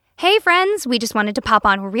friends, we just wanted to pop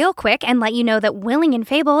on real quick and let you know that Willing and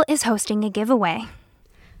Fable is hosting a giveaway.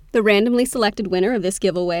 The randomly selected winner of this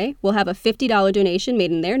giveaway will have a $50 donation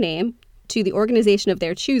made in their name to the organization of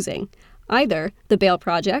their choosing, either the Bail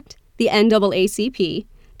Project, the NAACP,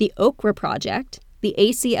 the Okra Project, the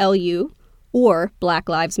ACLU, or Black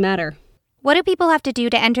Lives Matter. What do people have to do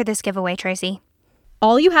to enter this giveaway, Tracy?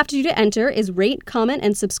 All you have to do to enter is rate, comment,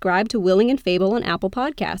 and subscribe to Willing and Fable on Apple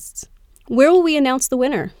Podcasts. Where will we announce the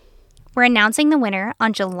winner? We're announcing the winner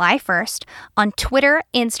on July 1st on Twitter,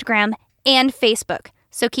 Instagram, and Facebook.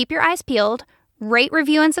 So keep your eyes peeled, rate,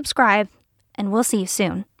 review, and subscribe, and we'll see you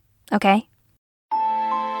soon. Okay?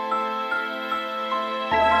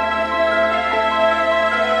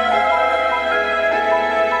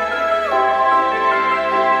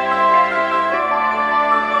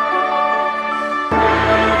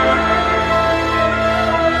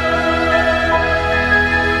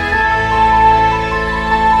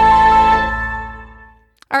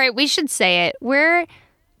 All right, we should say it. We're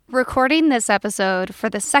recording this episode for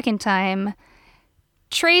the second time.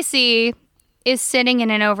 Tracy is sitting in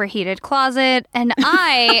an overheated closet, and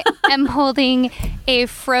I am holding a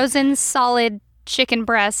frozen solid chicken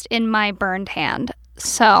breast in my burned hand.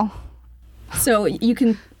 So you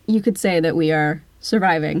could say that we are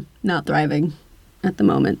surviving, not thriving at the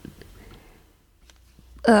moment.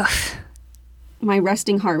 Ugh. My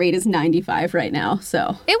resting heart rate is 95 right now,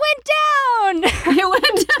 so. It went down! It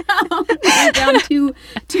went down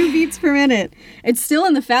 2 beats per minute. It's still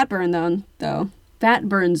in the fat burn though. Fat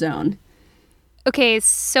burn zone. Okay,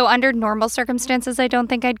 so under normal circumstances, I don't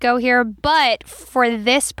think I'd go here. But for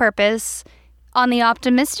this purpose, on the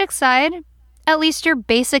optimistic side, at least you're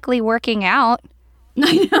basically working out.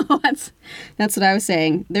 I know. That's what I was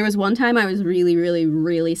saying. There was one time I was really, really,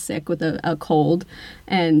 really sick with a cold,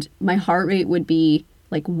 and my heart rate would be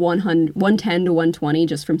like 110 to 120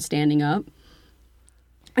 just from standing up.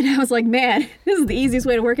 And I was like, man, this is the easiest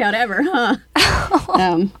way to work out ever, huh?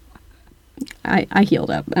 I healed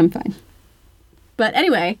up. I'm fine. But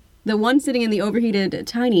anyway, the one sitting in the overheated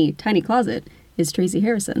tiny, tiny closet is Tracy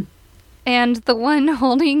Harrison. And the one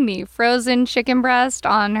holding the frozen chicken breast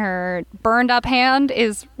on her burned up hand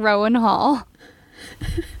is Rowan Hall.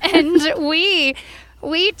 And we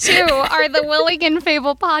too are the Willing and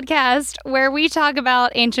Fable podcast, where we talk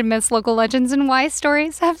about ancient myths, local legends, and why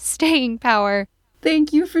stories have staying power.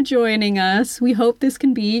 Thank you for joining us. We hope this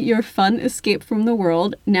can be your fun escape from the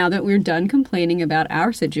world now that we're done complaining about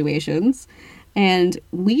our situations. And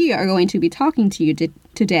we are going to be talking to you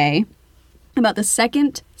today about the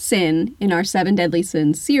second sin in our 7 Deadly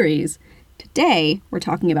Sins series. Today, we're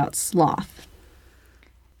talking about sloth.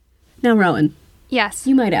 Now, Rowan. Yes.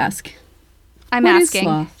 You might ask. I'm what asking. Is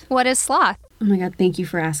sloth? What is sloth? Oh my God, thank you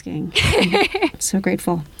for asking. I'm so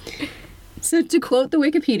grateful. So to quote the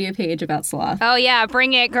Wikipedia page about sloth. Oh yeah,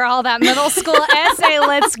 bring it, girl. That middle school essay.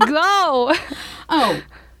 Let's go. Oh,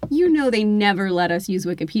 you know they never let us use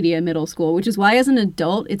Wikipedia in middle school, which is why as an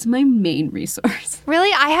adult, it's my main resource.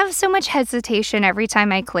 Really? I have so much hesitation every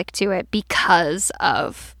time I click to it because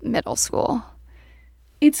of middle school.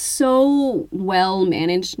 It's so well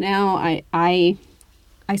managed now. I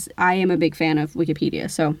am a big fan of Wikipedia,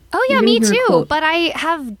 so. Oh yeah, me too. But I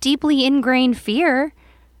have deeply ingrained fear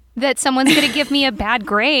that someone's going to give me a bad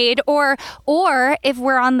grade, or if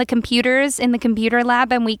we're on the computers in the computer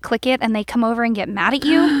lab and we click it and they come over and get mad at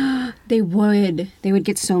you. They would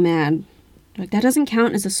get so mad. Like, that doesn't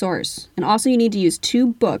count as a source. And also you need to use 2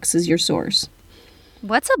 books as your source.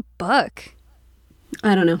 What's a book?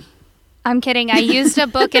 I don't know. I'm kidding. I used a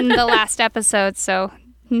book in the last episode, so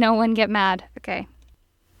no one get mad. Okay.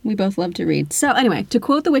 We both love to read. So anyway, to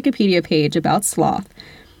quote the Wikipedia page about sloth,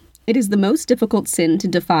 it is the most difficult sin to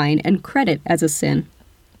define and credit as a sin,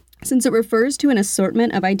 since it refers to an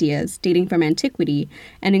assortment of ideas dating from antiquity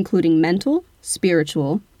and including mental,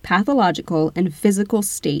 spiritual, pathological, and physical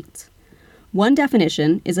states. One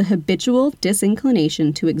definition is a habitual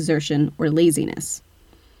disinclination to exertion or laziness.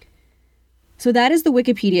 So that is the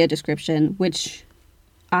Wikipedia description, which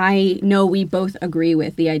I know we both agree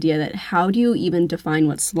with, the idea that how do you even define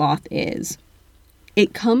what sloth is?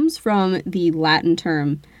 It comes from the Latin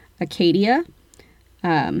term acedia,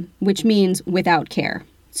 which means without care.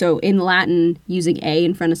 So in Latin, using a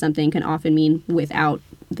in front of something can often mean without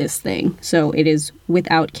this thing. So it is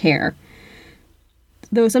without care.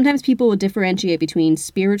 Though sometimes people will differentiate between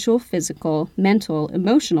spiritual, physical, mental,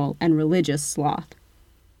 emotional, and religious sloth.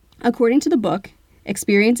 According to the book,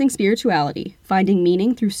 Experiencing Spirituality, Finding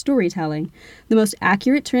Meaning Through Storytelling, the most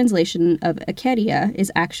accurate translation of acedia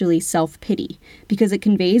is actually self-pity, because it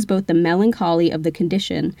conveys both the melancholy of the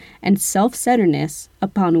condition and self-centeredness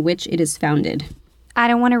upon which it is founded. I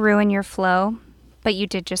don't want to ruin your flow, but you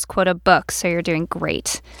did just quote a book, so you're doing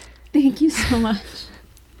great. Thank you so much.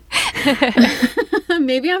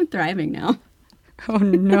 Maybe I'm thriving now. Oh,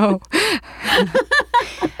 no.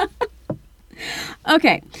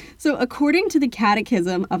 Okay, so according to the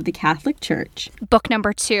Catechism of the Catholic Church... Book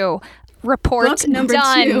number 2. Report book number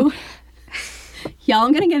done. 2. Y'all,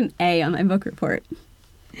 I'm going to get an A on my book report.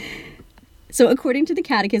 So according to the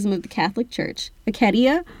Catechism of the Catholic Church,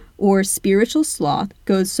 acedia, or spiritual sloth,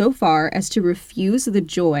 goes so far as to refuse the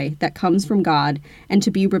joy that comes from God and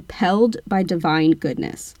to be repelled by divine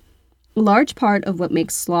goodness. A large part of what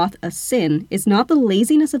makes sloth a sin is not the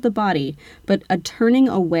laziness of the body, but a turning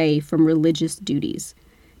away from religious duties.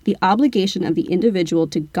 The obligation of the individual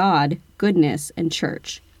to God, goodness, and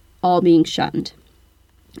church, all being shunned.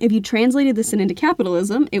 If you translated the sin into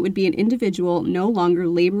capitalism, it would be an individual no longer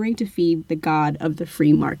laboring to feed the God of the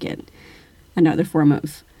free market. Another form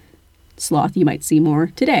of sloth you might see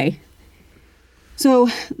more today. So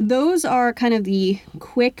those are kind of the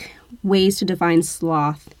quick ways to define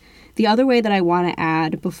sloth. The other way that I want to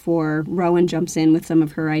add before Rowan jumps in with some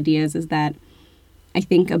of her ideas is that I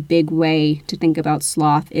think a big way to think about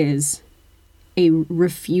sloth is a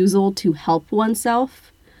refusal to help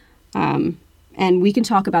oneself. And we can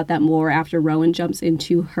talk about that more after Rowan jumps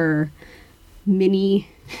into her mini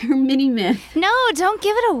myth. No, don't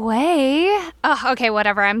give it away. Oh, okay,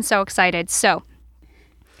 whatever. I'm so excited. So,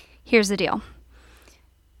 here's the deal.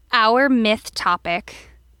 Our myth topic,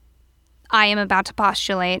 I am about to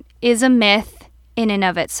postulate, is a myth in and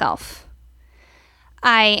of itself.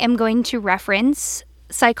 I am going to reference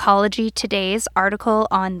Psychology Today's article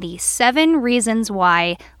on the 7 reasons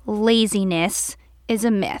why laziness is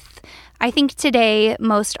a myth. I think today,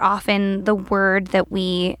 most often, the word that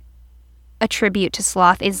we attribute to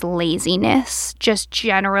sloth is laziness, just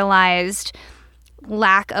generalized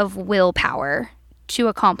lack of willpower to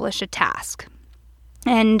accomplish a task.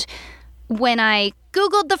 And when I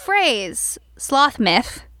Googled the phrase sloth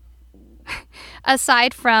myth,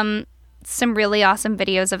 aside from some really awesome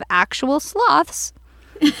videos of actual sloths,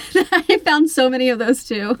 I found so many of those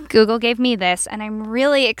too. Google gave me this, and I'm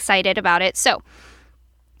really excited about it. So,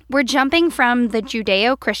 we're jumping from the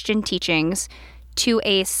Judeo-Christian teachings to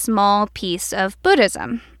a small piece of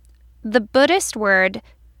Buddhism. The Buddhist word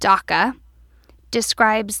dukkha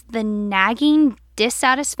describes the nagging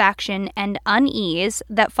dissatisfaction and unease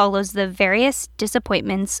that follows the various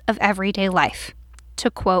disappointments of everyday life,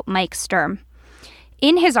 to quote Mike Sturm.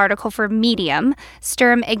 In his article for Medium,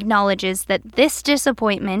 Sturm acknowledges that this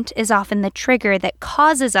disappointment is often the trigger that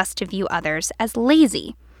causes us to view others as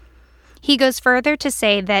lazy. He goes further to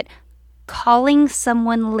say that calling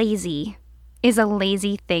someone lazy is a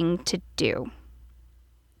lazy thing to do.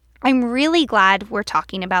 I'm really glad we're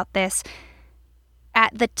talking about this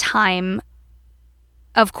at the time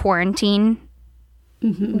of quarantine.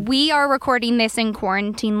 Mm-hmm. We are recording this in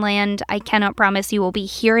quarantine land. I cannot promise you will be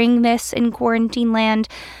hearing this in quarantine land,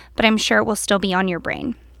 but I'm sure it will still be on your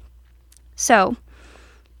brain. So,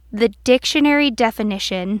 the dictionary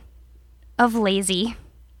definition of lazy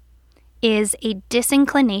is a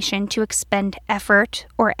disinclination to expend effort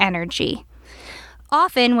or energy.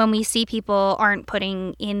 Often when we see people aren't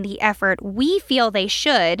putting in the effort we feel they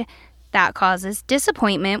should, that causes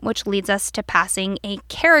disappointment, which leads us to passing a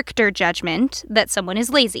character judgment that someone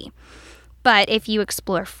is lazy. But if you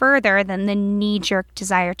explore further than the knee-jerk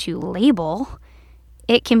desire to label,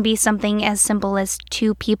 it can be something as simple as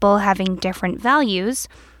 2 people having different values,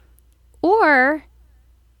 or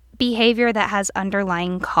behavior that has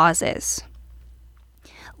underlying causes.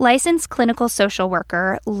 Licensed clinical social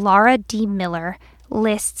worker Laura D. Miller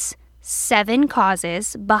lists 7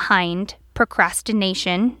 causes behind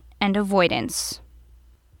procrastination and avoidance: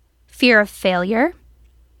 fear of failure,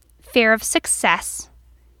 fear of success,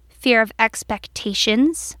 fear of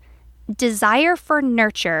expectations, desire for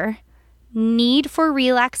nurture, need for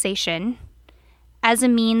relaxation as a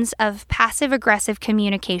means of passive-aggressive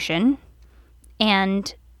communication,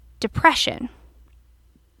 and depression.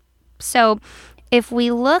 So, if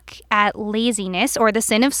we look at laziness, or the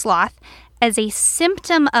sin of sloth, as a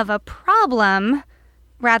symptom of a problem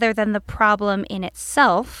rather than the problem in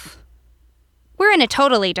itself, we're in a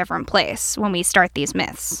totally different place when we start these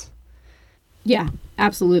myths. Yeah,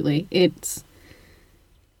 absolutely.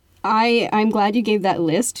 I'm glad you gave that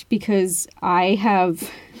list, because I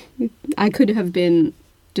could have been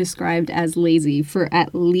described as lazy for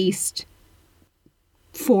at least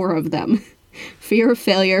 4 of them. Fear of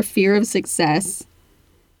failure, fear of success,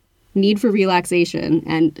 need for relaxation,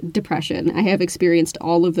 and depression. I have experienced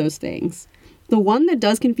all of those things. The one that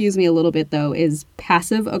does confuse me a little bit, though, is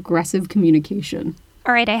passive-aggressive communication.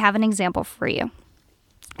 All right, I have an example for you.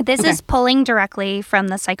 This is pulling directly from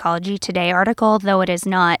the Psychology Today article, though it is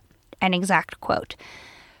not an exact quote.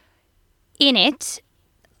 In it,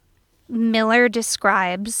 Miller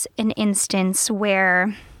describes an instance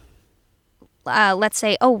where, let's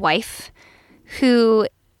say, a wife who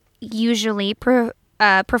usually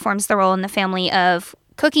performs the role in the family of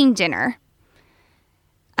cooking dinner.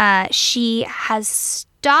 She has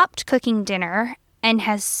stopped cooking dinner and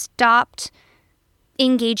has stopped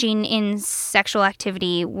engaging in sexual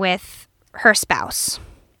activity with her spouse.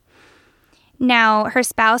 Now, her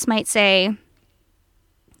spouse might say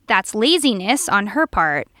that's laziness on her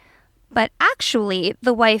part, but actually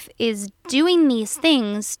the wife is doing these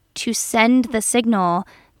things to send the signal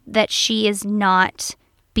that she is not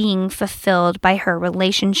being fulfilled by her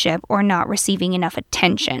relationship or not receiving enough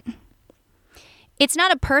attention. It's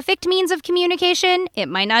not a perfect means of communication. It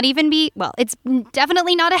might not even be, well, it's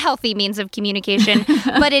definitely not a healthy means of communication,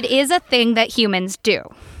 but it is a thing that humans do.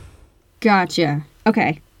 Gotcha.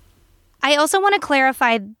 Okay. I also want to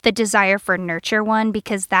clarify the desire for nurture one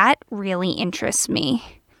because that really interests me.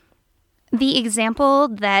 The example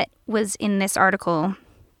that was in this article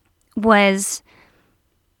was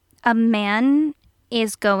a man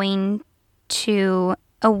is going to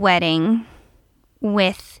a wedding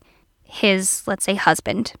with his, let's say,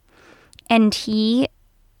 husband, and he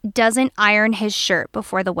doesn't iron his shirt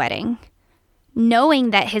before the wedding,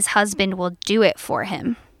 knowing that his husband will do it for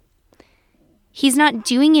him. He's not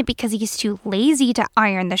doing it because he's too lazy to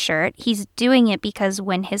iron the shirt. He's doing it because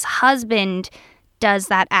when his husband does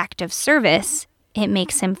that act of service, it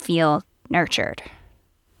makes him feel nurtured.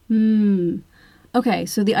 Okay,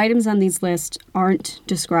 so the items on these lists aren't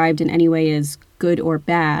described in any way as good or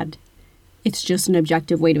bad. It's just an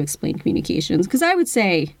objective way to explain communications. Because I would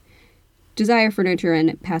say desire for nurture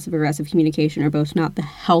and passive-aggressive communication are both not the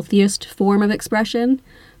healthiest form of expression,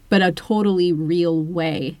 but a totally real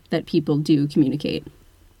way that people do communicate.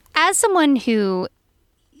 As someone who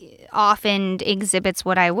often exhibits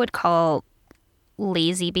what I would call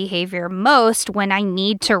lazy behavior most when I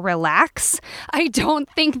need to relax, I don't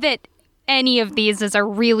think that any of these is a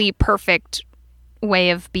really perfect way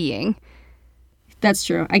of being. That's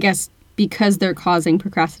true. I guess because they're causing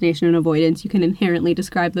procrastination and avoidance, you can inherently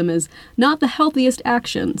describe them as not the healthiest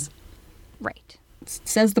actions. Right.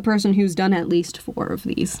 Says the person who's done at least 4 of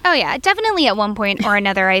these. Oh, yeah. Definitely at one point or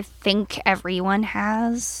another, I think everyone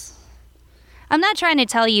has. I'm not trying to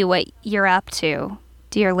tell you what you're up to,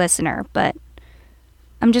 dear listener, but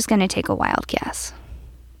I'm just going to take a wild guess.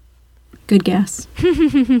 Good guess.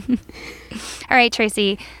 All right,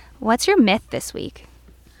 Tracy, what's your myth this week?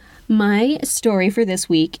 My story for this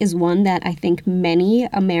week is one that I think many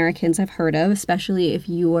Americans have heard of, especially if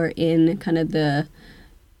you are in kind of the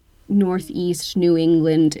northeast New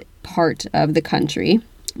England part of the country.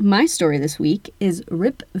 My story this week is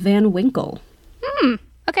Rip Van Winkle.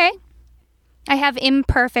 Okay. I have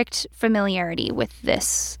imperfect familiarity with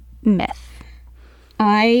this myth.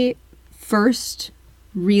 I first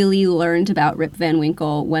really learned about Rip Van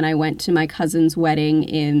Winkle when I went to my cousin's wedding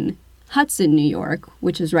in Hudson, New York,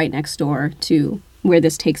 which is right next door to where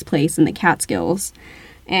this takes place in the Catskills.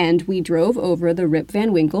 And we drove over the Rip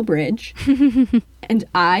Van Winkle Bridge, and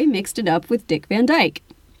I mixed it up with Dick Van Dyke.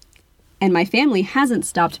 And my family hasn't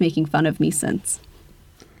stopped making fun of me since.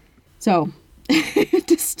 So,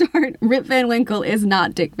 to start, Rip Van Winkle is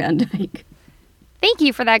not Dick Van Dyke. Thank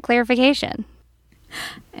you for that clarification.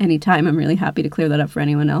 Anytime, I'm really happy to clear that up for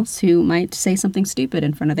anyone else who might say something stupid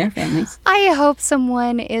in front of their families. I hope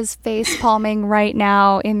someone is face palming right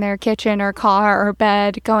now in their kitchen or car or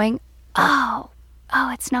bed going, oh,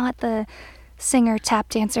 it's not the singer, tap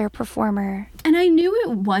dancer, performer. And I knew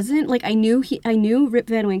it wasn't, like, I knew Rip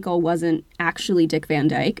Van Winkle wasn't actually Dick Van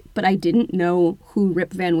Dyke, but I didn't know who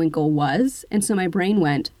Rip Van Winkle was. And so my brain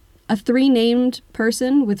went, a 3-named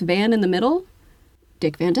person with Van in the middle?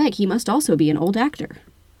 Dick Van Dyke, he must also be an old actor.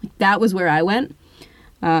 Like, that was where I went.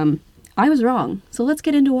 I was wrong. So let's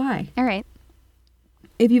get into why. All right.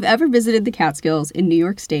 If you've ever visited the Catskills in New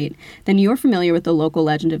York State, then you're familiar with the local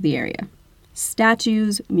legend of the area.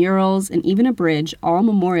 Statues, murals, and even a bridge all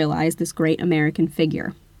memorialize this great American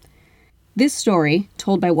figure. This story,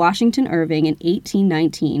 told by Washington Irving in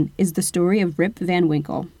 1819, is the story of Rip Van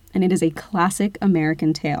Winkle, and it is a classic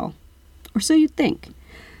American tale. Or so you'd think.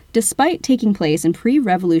 Despite taking place in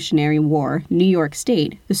pre-Revolutionary War New York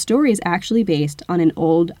State, the story is actually based on an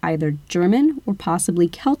old, either German or possibly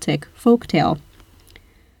Celtic folktale.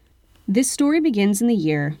 This story begins in the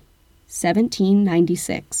year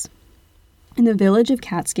 1796 in the village of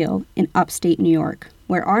Catskill in upstate New York,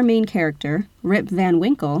 where our main character, Rip Van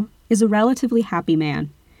Winkle, is a relatively happy man.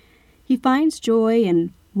 He finds joy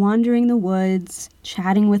in wandering the woods,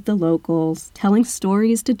 chatting with the locals, telling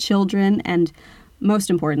stories to children, and, most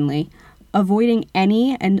importantly, avoiding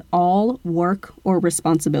any and all work or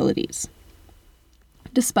responsibilities.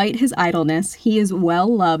 Despite his idleness, he is well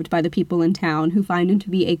loved by the people in town who find him to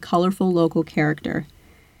be a colorful local character.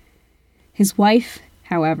 His wife,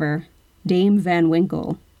 however, Dame Van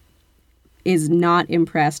Winkle, is not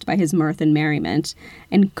impressed by his mirth and merriment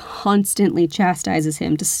and constantly chastises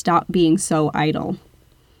him to stop being so idle.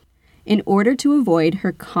 In order to avoid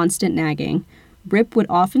her constant nagging, Rip would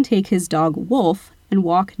often take his dog Wolf and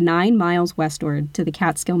walk 9 miles westward to the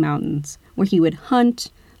Catskill Mountains, where he would hunt,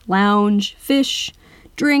 lounge, fish,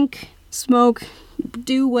 drink, smoke,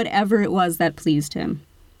 do whatever it was that pleased him.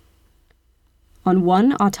 On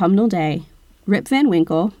one autumnal day, Rip Van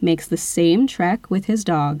Winkle makes the same trek with his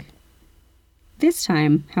dog. This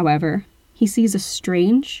time, however, he sees a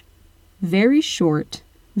strange, very short,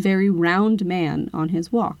 very round man on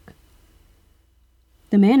his walk.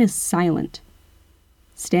 The man is silent,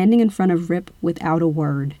 standing in front of Rip without a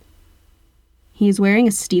word. He is wearing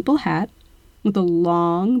a steeple hat with a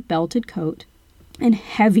long belted coat and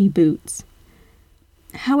heavy boots.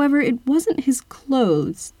 However, it wasn't his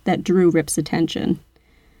clothes that drew Rip's attention.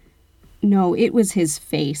 No, it was his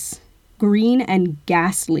face, green and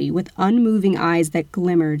ghastly, with unmoving eyes that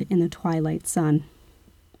glimmered in the twilight sun.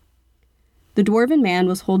 The dwarven man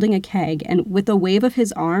was holding a keg and, with a wave of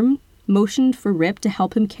his arm, motioned for Rip to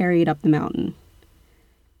help him carry it up the mountain.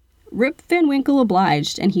 Rip Van Winkle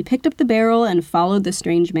obliged, and he picked up the barrel and followed the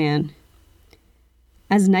strange man.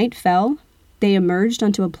 As night fell, they emerged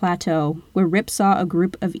onto a plateau where Rip saw a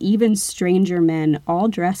group of even stranger men, all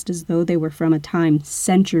dressed as though they were from a time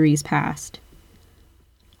centuries past.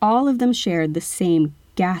 All of them shared the same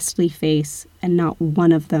ghastly face, and not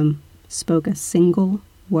one of them spoke a single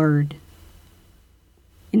word.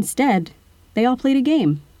 Instead, they all played a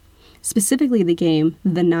game, specifically the game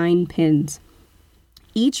The 9 Pins,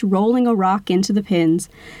 each rolling a rock into the pins,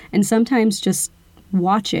 and sometimes just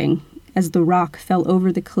watching as the rock fell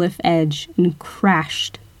over the cliff edge and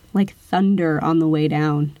crashed like thunder on the way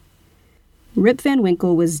down. Rip Van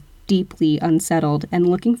Winkle was deeply unsettled and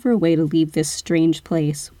looking for a way to leave this strange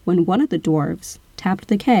place when one of the dwarves tapped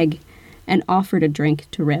the keg and offered a drink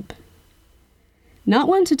to Rip. Not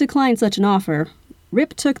one to decline such an offer,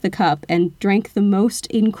 Rip took the cup and drank the most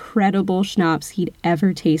incredible schnapps he'd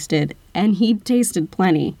ever tasted, and he'd tasted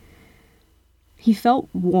plenty. He felt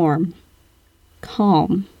warm,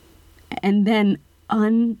 calm, and then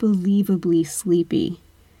unbelievably sleepy.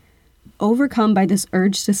 Overcome by this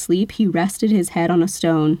urge to sleep, he rested his head on a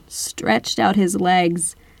stone, stretched out his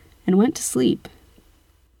legs, and went to sleep.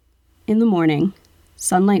 In the morning,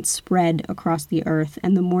 sunlight spread across the earth,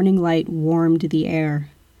 and the morning light warmed the air.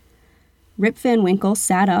 Rip Van Winkle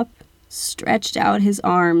sat up, stretched out his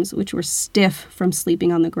arms, which were stiff from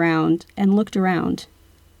sleeping on the ground, and looked around.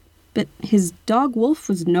 But his dog Wolf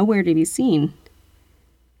was nowhere to be seen.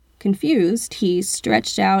 Confused, he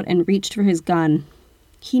stretched out and reached for his gun.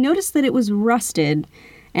 He noticed that it was rusted,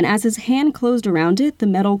 and as his hand closed around it, the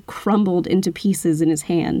metal crumbled into pieces in his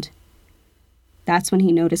hand. That's when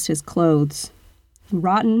he noticed his clothes.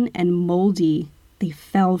 Rotten and moldy, they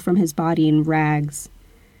fell from his body in rags.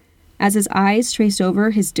 As his eyes traced over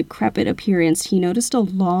his decrepit appearance, he noticed a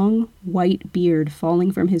long, white beard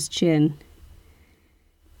falling from his chin.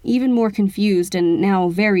 Even more confused and now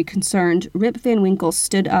very concerned, Rip Van Winkle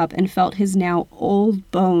stood up and felt his now old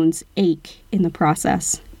bones ache in the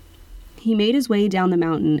process. He made his way down the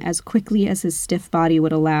mountain as quickly as his stiff body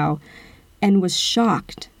would allow, and was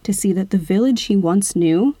shocked to see that the village he once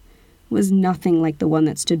knew was nothing like the one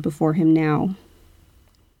that stood before him now.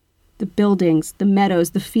 The buildings, the meadows,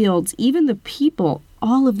 the fields, even the people,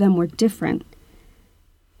 all of them were different.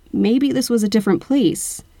 Maybe this was a different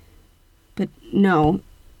place. But no,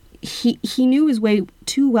 he knew his way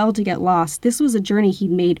too well to get lost. This was a journey he'd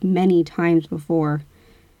made many times before.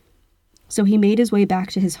 So he made his way back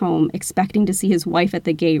to his home, expecting to see his wife at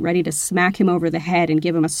the gate, ready to smack him over the head and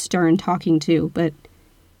give him a stern talking to, but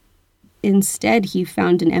instead he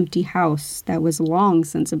found an empty house that was long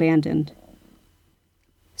since abandoned.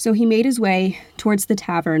 So he made his way towards the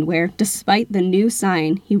tavern where, despite the new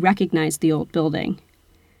sign, he recognized the old building.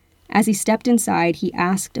 As he stepped inside, he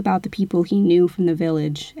asked about the people he knew from the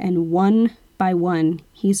village, and one by one,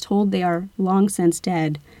 he's told they are long since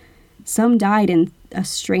dead. Some died in a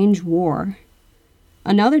strange war.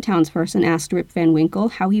 Another townsperson asked Rip Van Winkle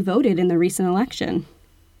how he voted in the recent election.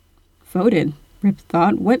 Voted, Rip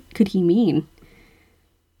thought. What could he mean?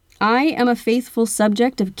 "I am a faithful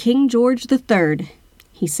subject of King George III,"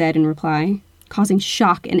 he said in reply, causing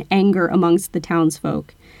shock and anger amongst the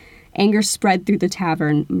townsfolk. Anger spread through the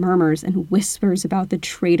tavern. Murmurs and whispers about the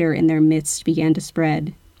traitor in their midst began to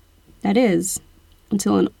spread. That is,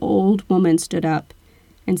 until an old woman stood up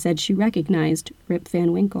and said she recognized Rip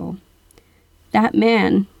Van Winkle. "That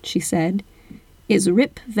man," she said, "is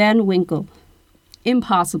Rip Van Winkle."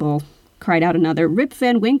 "Impossible," cried out another. "Rip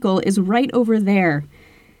Van Winkle is right over there."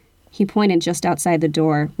 He pointed just outside the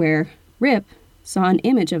door, where Rip saw an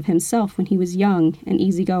image of himself when he was young and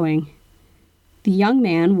easygoing. The young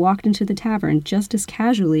man walked into the tavern just as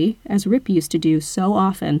casually as Rip used to do so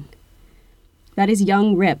often. "That is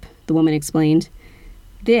young Rip," the woman explained.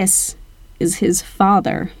 "This is his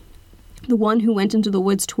father, the one who went into the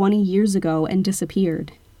woods 20 years ago and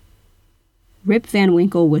disappeared." Rip Van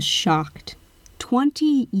Winkle was shocked.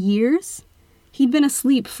 20 years? He'd been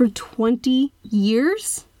asleep for 20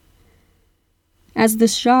 years? As the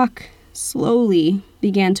shock slowly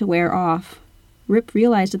began to wear off, Rip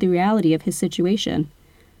realized the reality of his situation.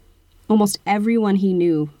 Almost everyone he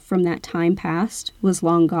knew from that time past was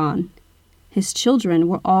long gone. His children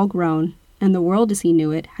were all grown, and the world as he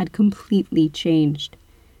knew it had completely changed.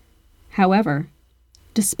 However,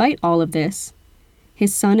 despite all of this,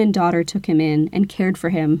 his son and daughter took him in and cared for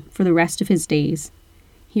him for the rest of his days.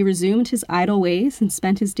 He resumed his idle ways and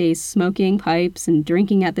spent his days smoking pipes and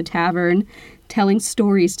drinking at the tavern, telling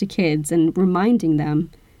stories to kids and reminding them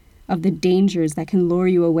of the dangers that can lure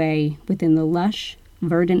you away within the lush,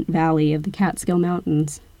 verdant valley of the Catskill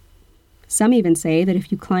Mountains. Some even say that if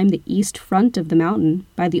you climb the east front of the mountain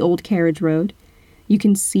by the old carriage road, you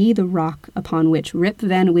can see the rock upon which Rip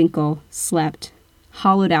Van Winkle slept,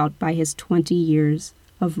 hollowed out by his 20 years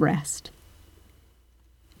of rest.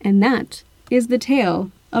 And that is the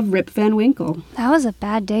tale of Rip Van Winkle. That was a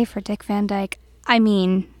bad day for Dick Van Dyke. I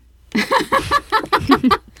mean...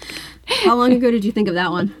 How long ago did you think of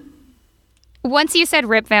that one? Once you said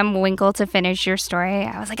Rip Van Winkle to finish your story,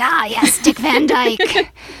 I was like, ah, yes, Dick Van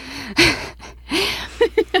Dyke.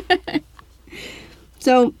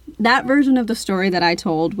 So that version of the story that I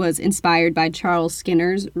told was inspired by Charles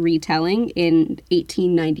Skinner's retelling in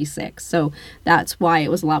 1896. So that's why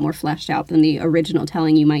it was a lot more fleshed out than the original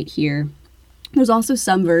telling you might hear. There's also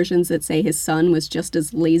some versions that say his son was just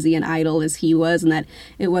as lazy and idle as he was, and that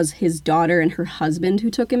it was his daughter and her husband who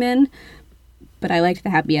took him in. But I liked the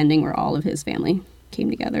happy ending where all of his family came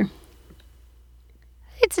together.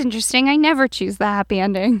 It's interesting. I never choose the happy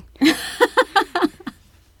ending.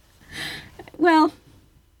 Well,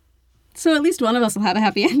 so at least one of us will have a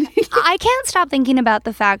happy ending. I can't stop thinking about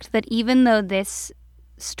the fact that even though this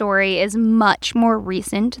story is much more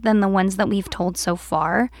recent than the ones that we've told so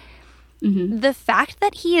far, the fact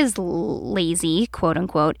that he is lazy, quote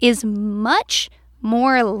unquote, is much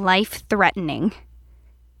more life-threatening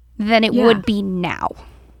than it would be now.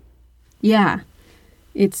 Yeah.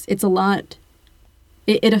 It's a lot.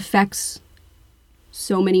 It affects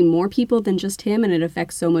so many more people than just him, and it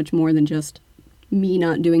affects so much more than just me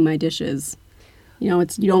not doing my dishes. You know,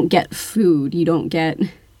 you don't get food. You don't get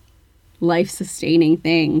life-sustaining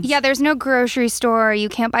things. Yeah, there's no grocery store. You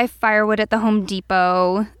can't buy firewood at the Home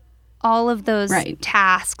Depot. All of those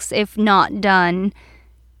tasks, if not done,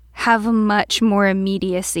 have much more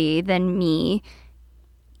immediacy than me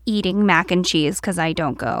eating mac and cheese because I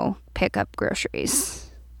don't go pick up groceries.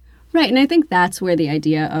 Right, and I think that's where the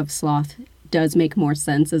idea of sloth does make more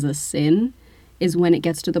sense as a sin, is when it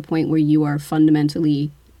gets to the point where you are fundamentally,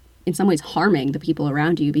 in some ways, harming the people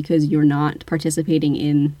around you because you're not participating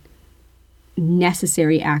in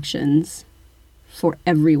necessary actions for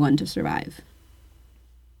everyone to survive.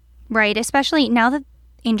 Right, especially now that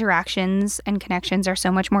interactions and connections are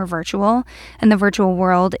so much more virtual, and the virtual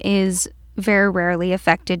world is very rarely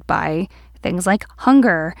affected by things like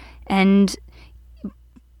hunger and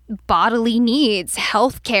bodily needs,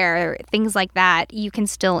 healthcare, things like that. You can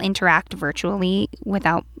still interact virtually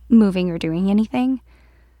without moving or doing anything.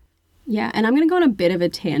 Yeah, and I'm going to go on a bit of a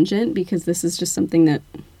tangent because this is just something that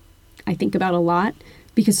I think about a lot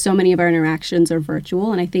because so many of our interactions are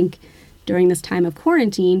virtual, and I think during this time of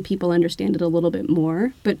quarantine, people understand it a little bit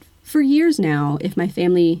more. But for years now, if my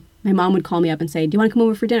mom would call me up and say, "Do you want to come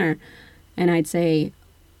over for dinner?" And I'd say,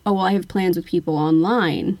 "Oh, well, I have plans with people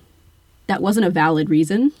online." That wasn't a valid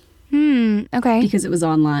reason. Okay. Because it was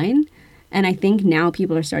online. And I think now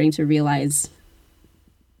people are starting to realize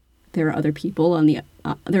there are people on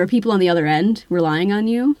the other end relying on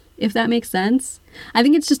you, if that makes sense. I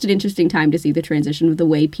think it's just an interesting time to see the transition of the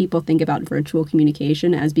way people think about virtual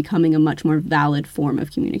communication as becoming a much more valid form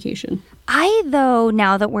of communication.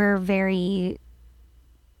 Now that we're very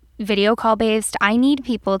video call based, I need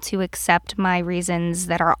people to accept my reasons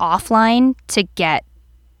that are offline to get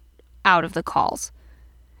out of the calls.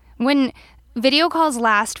 When video calls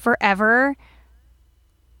last forever.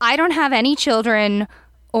 I don't have any children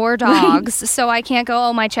or dogs, so I can't go,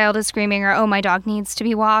 oh, my child is screaming, or oh, my dog needs to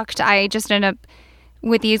be walked. I just end up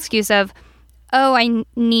with the excuse of, oh, I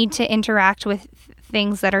need to interact with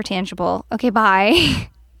things that are tangible. Okay, bye.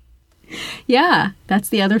 Yeah, that's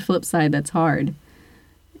the other flip side that's hard.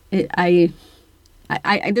 There's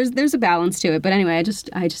a balance to it, but anyway, I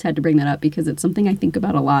just had to bring that up because it's something I think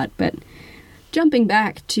about a lot. But jumping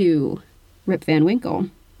back to Rip Van Winkle,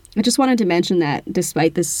 I just wanted to mention that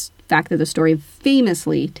despite this fact that the story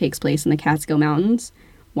famously takes place in the Catskill Mountains,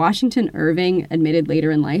 Washington Irving admitted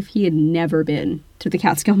later in life he had never been to the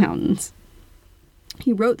Catskill Mountains.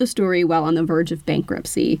 He wrote the story while on the verge of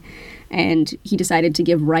bankruptcy, and he decided to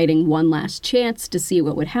give writing one last chance to see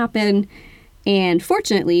what would happen. And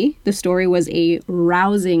fortunately, the story was a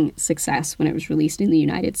rousing success when it was released in the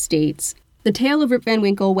United States. The Tale of Rip Van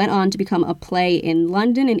Winkle went on to become a play in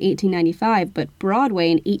London in 1895, but Broadway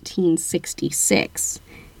in 1866.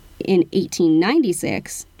 In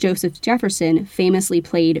 1896, Joseph Jefferson famously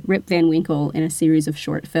played Rip Van Winkle in a series of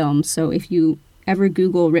short films. So if you ever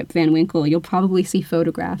Google Rip Van Winkle, you'll probably see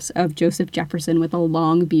photographs of Joseph Jefferson with a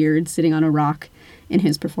long beard sitting on a rock in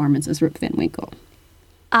his performance as Rip Van Winkle.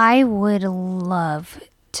 I would love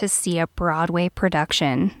to see a Broadway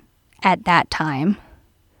production at that time.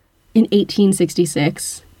 In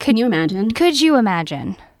 1866. Can you imagine? Could you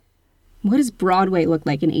imagine? What does Broadway look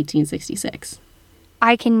like in 1866?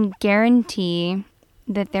 I can guarantee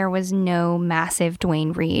that there was no massive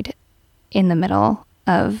Duane Reade in the middle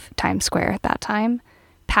of Times Square at that time.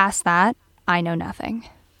 Past that, I know nothing.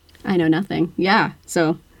 I know nothing. Yeah.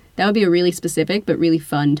 So that would be a really specific but really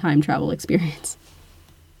fun time travel experience.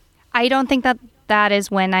 I don't think that is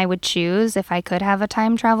when I would choose if I could have a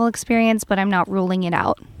time travel experience, but I'm not ruling it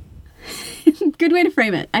out. Good way to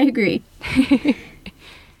frame it. I agree.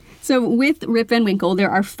 So with Rip Van Winkle, there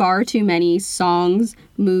are far too many songs,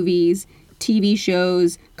 movies, TV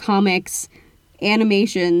shows, comics,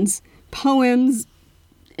 animations, poems,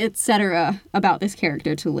 etc. about this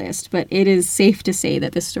character to list, but it is safe to say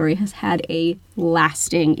that this story has had a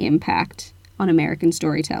lasting impact on American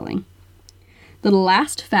storytelling. The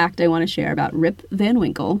last fact I want to share about Rip Van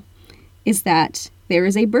Winkle is that there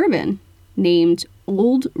is a bourbon named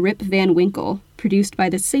Old Rip Van Winkle produced by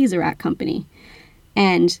the Sazerac Company,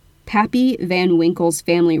 and Pappy Van Winkle's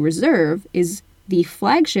Family Reserve is the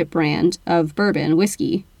flagship brand of bourbon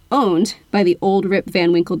whiskey owned by the Old Rip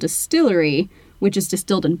Van Winkle Distillery, which is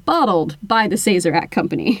distilled and bottled by the Sazerac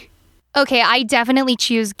Company. Okay, I definitely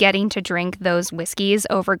choose getting to drink those whiskeys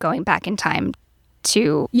over going back in time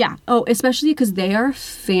to... Yeah. Oh, especially because they are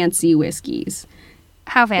fancy whiskeys.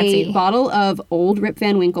 How fancy? A bottle of Old Rip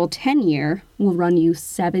Van Winkle 10-year will run you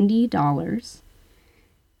 $70.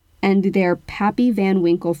 And their Pappy Van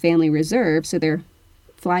Winkle Family Reserve, so their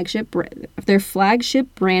flagship brand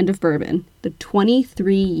of bourbon, the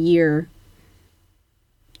 23-year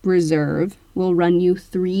reserve will run you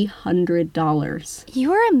 $300.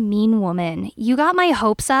 You're a mean woman. You got my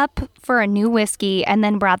hopes up for a new whiskey and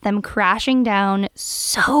then brought them crashing down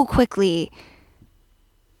so quickly.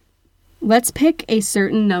 Let's pick a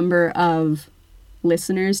certain number of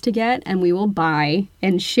listeners to get, and we will buy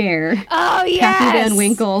and share Pappy Van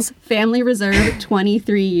Winkle's Family Reserve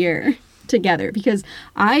 23-year together, because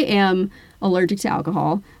I am allergic to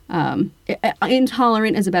alcohol.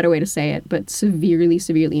 Intolerant is a better way to say it, but severely,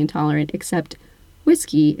 severely intolerant, except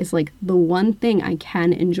whiskey is like the one thing I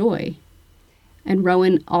can enjoy. And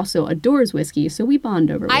Rowan also adores whiskey, so we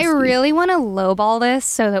bond over whiskey. I really want to lowball this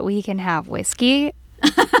so that we can have whiskey.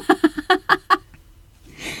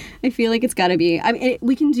 I feel like it's got to be. I mean,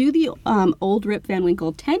 we can do the Old Rip Van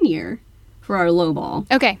Winkle 10-year for our lowball.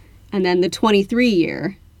 Okay. And then the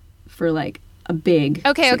 23-year for like a big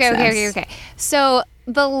success. Okay. So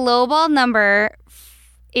the lowball number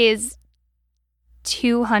is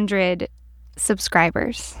 200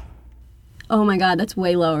 subscribers. Oh my God, that's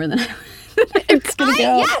way lower than it's gonna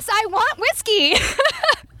go. Yes, I want whiskey.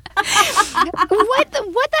 What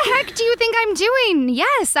the heck do you think I'm doing?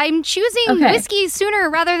 Yes, I'm choosing whiskey sooner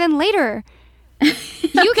rather than later.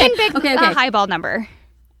 You can pick a highball number.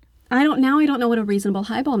 I don't know what a reasonable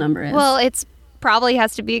highball number is. Well, it's probably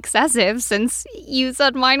has to be excessive since you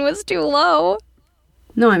said mine was too low.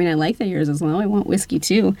 No, I mean, I like that yours is low. I want whiskey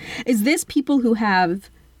too. Is this people who have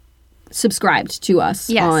subscribed to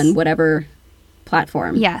us on whatever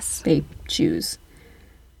platform they choose?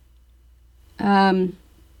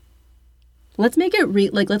 Let's make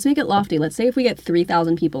it let's make it lofty. Let's say if we get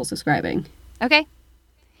 3,000 people subscribing. Okay.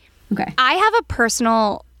 I have a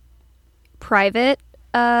personal private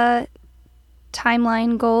timeline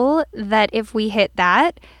goal that if we hit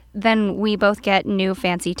that, then we both get new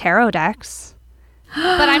fancy tarot decks.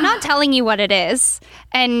 But I'm not telling you what it is.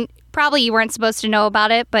 And probably you weren't supposed to know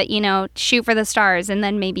about it, but, shoot for the stars, and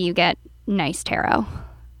then maybe you get nice tarot.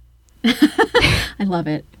 I love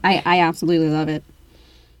it. I absolutely love it.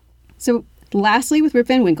 So lastly, with Rip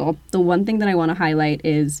Van Winkle, the one thing that I want to highlight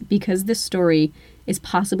is because this story is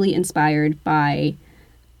possibly inspired by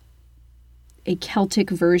a Celtic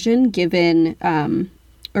version given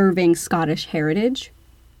Irving's Scottish heritage,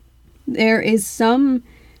 there is some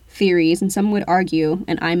theories, and some would argue,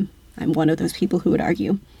 and I'm one of those people who would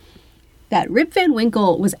argue, that Rip Van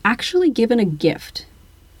Winkle was actually given a gift.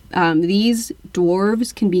 These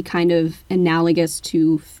dwarves can be kind of analogous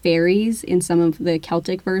to fairies in some of the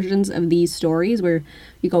Celtic versions of these stories, where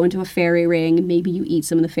you go into a fairy ring, maybe you eat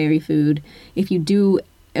some of the fairy food. If you do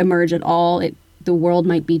emerge at all, the world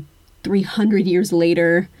might be 300 years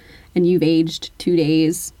later, and you've aged 2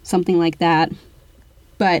 days, something like that.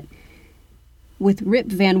 But with Rip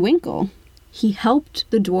Van Winkle, he helped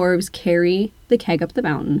the dwarves carry the keg up the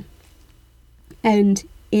mountain. And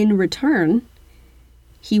in return,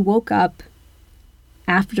 he woke up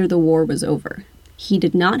after the war was over. He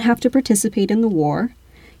did not have to participate in the war.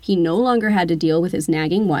 He no longer had to deal with his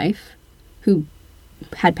nagging wife, who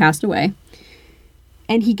had passed away.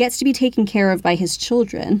 And he gets to be taken care of by his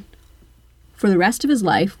children for the rest of his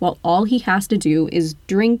life, while all he has to do is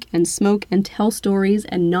drink and smoke and tell stories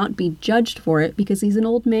and not be judged for it because he's an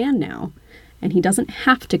old man now. And he doesn't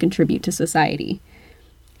have to contribute to society.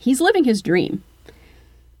 He's living his dream.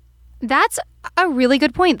 That's a really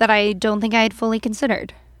good point that I don't think I had fully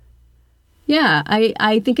considered. Yeah,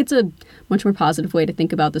 I think it's a much more positive way to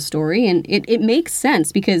think about the story, and it makes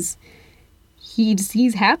sense because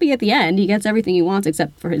he's happy at the end. He gets everything he wants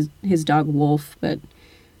except for his dog Wolf, but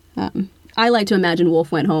I like to imagine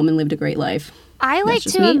Wolf went home and lived a great life. I like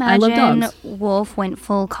to imagine Wolf went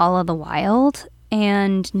full Call of the Wild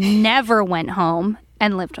and never went home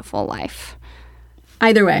and lived a full life.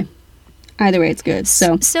 Either way, it's good.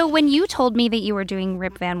 So when you told me that you were doing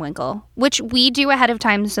Rip Van Winkle, which we do ahead of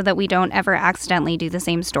time so that we don't ever accidentally do the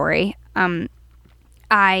same story,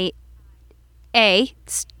 I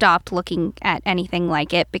stopped looking at anything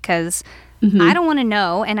like it because I don't want to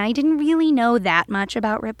know, and I didn't really know that much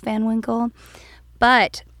about Rip Van Winkle,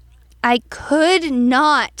 but I could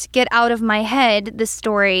not get out of my head the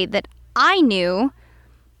story that I knew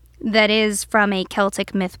that is from a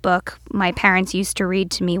Celtic myth book my parents used to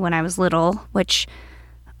read to me when I was little, which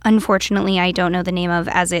unfortunately I don't know the name of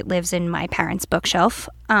as it lives in my parents' bookshelf.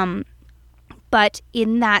 But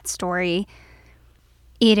in that story,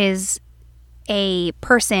 it is a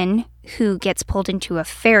person who gets pulled into a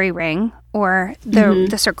fairy ring, or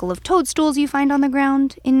the circle of toadstools you find on the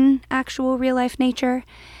ground in actual real-life nature.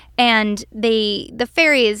 And the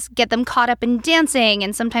fairies get them caught up in dancing,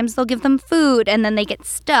 and sometimes they'll give them food, and then they get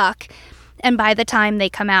stuck. And by the time they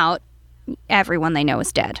come out, everyone they know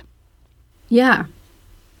is dead. Yeah.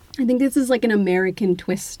 I think this is like an American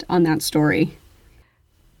twist on that story.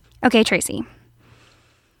 Okay, Tracy.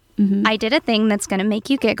 I did a thing that's going to make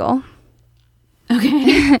you giggle.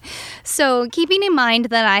 Okay. So keeping in mind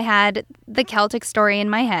that I had the Celtic story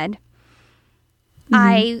in my head,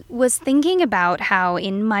 I was thinking about how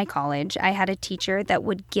in my college I had a teacher that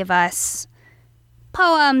would give us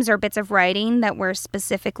poems or bits of writing that were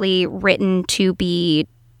specifically written to be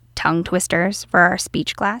tongue twisters for our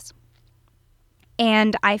speech class.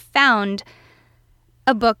 And I found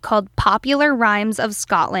a book called Popular Rhymes of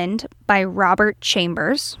Scotland by Robert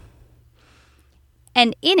Chambers.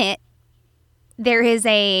 And in it, there is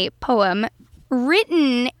a poem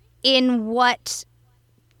written in what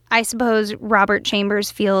I suppose Robert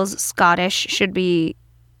Chambers feels Scottish should be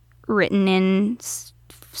written in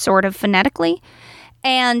sort of phonetically.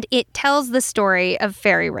 And it tells the story of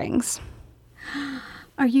fairy rings.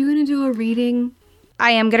 Are you going to do a reading?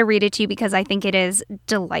 I am going to read it to you because I think it is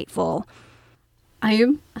delightful.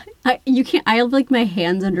 You can't, I have like my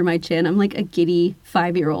hands under my chin. I'm like a giddy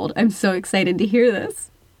 5-year-old. I'm so excited to hear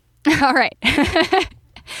this. All right.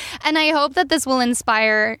 And I hope that this will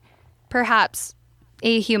inspire perhaps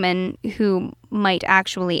a human who might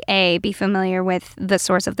actually A, be familiar with the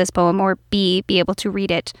source of this poem, or B, be able to read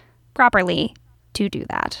it properly to do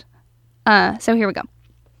that. So here we go.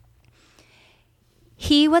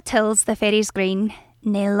 He wha tills the fairies green,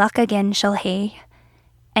 nae luck again shall hae,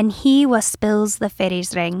 and he wha spills the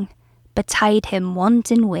fairies ring, betide him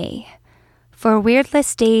wanton way. For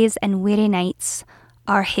weirdless days and weary nights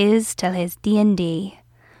are his till his D&D,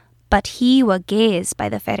 but he wha gaze by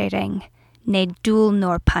the fairy ring, nae dool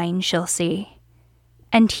nor pine shall see,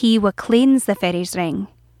 and he wha cleanse the fairies ring,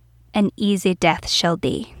 an easy death shall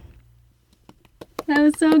dee. That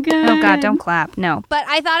was so good. Oh, God, don't clap. No. But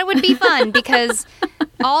I thought it would be fun because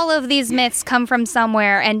all of these myths come from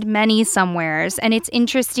somewhere and many somewheres. And it's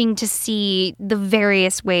interesting to see the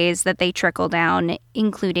various ways that they trickle down,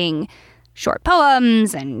 including short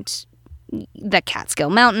poems and the Catskill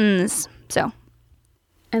Mountains. So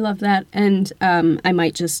I love that. And I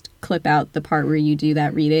might just clip out the part where you do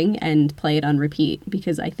that reading and play it on repeat,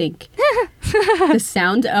 because I think the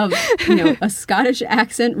sound of, a Scottish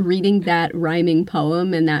accent reading that rhyming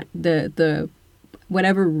poem and that the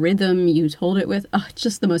whatever rhythm you told it with, it's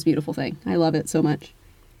just the most beautiful thing. I love it so much.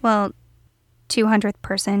 Well, 200th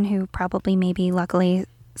person who probably maybe luckily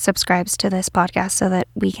subscribes to this podcast so that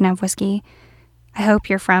we can have whiskey. I hope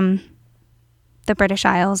you're from the British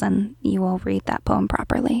Isles and you will read that poem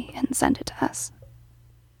properly and send it to us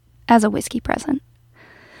as a whiskey present.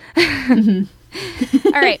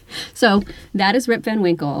 All right. So that is Rip Van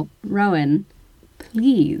Winkle. Rowan,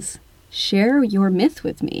 please share your myth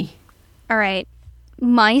with me. All right.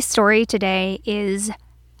 My story today is,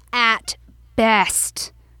 at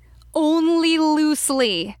best, only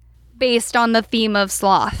loosely based on the theme of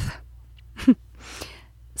sloth.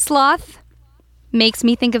 Sloth makes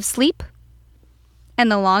me think of sleep.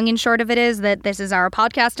 And the long and short of it is that this is our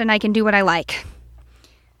podcast and I can do what I like.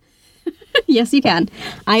 Yes, you can.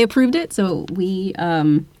 I approved it, so we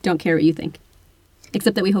don't care what you think.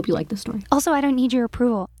 Except that we hope you like the story. Also, I don't need your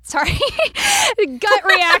approval. Sorry. Gut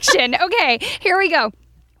reaction. Okay, here we go.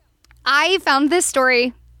 I found this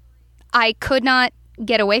story. I could not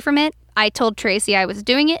get away from it. I told Tracy I was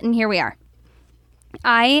doing it, and here we are.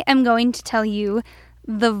 I am going to tell you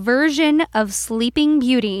the version of Sleeping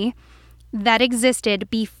Beauty that existed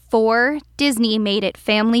before Disney made it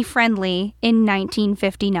family-friendly in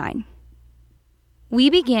 1959. We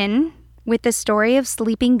begin with the story of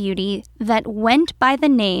Sleeping Beauty that went by the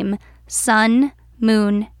name Sun,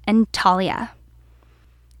 Moon, and Talia.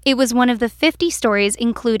 It was one of the 50 stories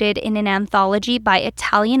included in an anthology by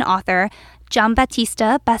Italian author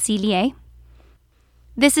Giambattista Basile.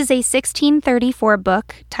 This is a 1634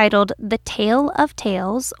 book titled The Tale of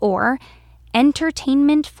Tales, or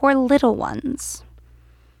Entertainment for Little Ones.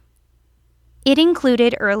 It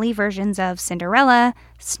included early versions of Cinderella,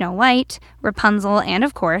 Snow White, Rapunzel, and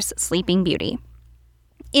of course, Sleeping Beauty.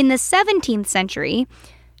 In the 17th century,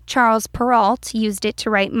 Charles Perrault used it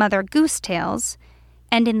to write Mother Goose tales,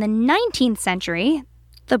 and in the 19th century,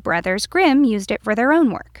 the Brothers Grimm used it for their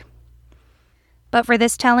own work. But for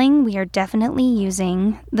this telling, we are definitely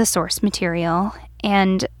using the source material,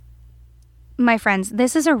 and my friends,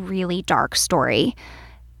 this is a really dark story.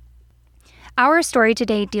 Our story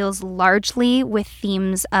today deals largely with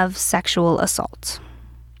themes of sexual assault.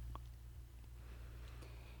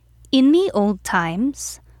 In the old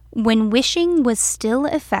times, when wishing was still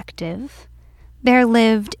effective, there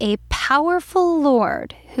lived a powerful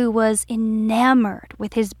lord who was enamored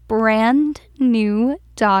with his brand new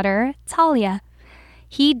daughter, Talia.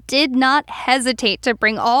 He did not hesitate to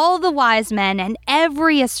bring all the wise men and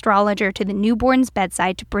every astrologer to the newborn's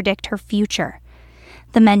bedside to predict her future.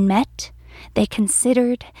 The men met, they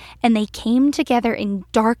considered, and they came together in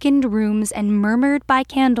darkened rooms and murmured by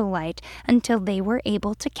candlelight until they were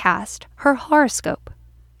able to cast her horoscope.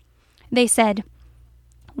 They said,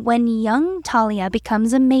 "When young Talia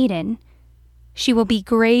becomes a maiden, she will be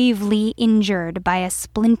gravely injured by a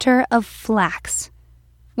splinter of flax."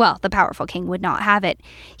 Well, the powerful king would not have it.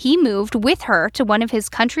 He moved with her to one of his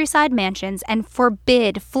countryside mansions and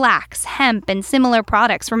forbid flax, hemp, and similar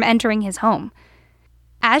products from entering his home.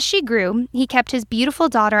 As she grew, he kept his beautiful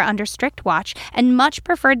daughter under strict watch and much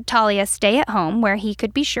preferred Talia stay at home where he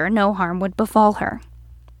could be sure no harm would befall her.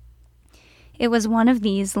 It was one of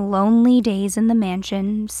these lonely days in the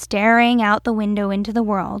mansion, staring out the window into the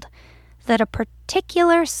world, that a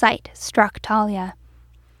particular sight struck Talia.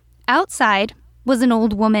 Outside was an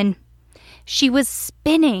old woman. She was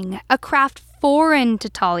spinning, a craft foreign to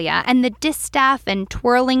Talia, and the distaff and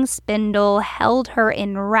twirling spindle held her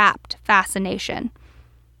in rapt fascination.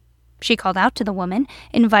 She called out to the woman,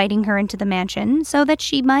 inviting her into the mansion so that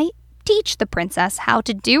she might teach the princess how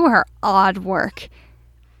to do her odd work.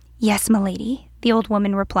 "Yes, milady," the old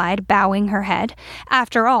woman replied, bowing her head.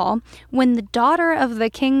 "After all, when the daughter of the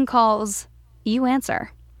king calls, you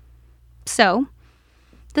answer." So,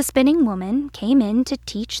 the spinning woman came in to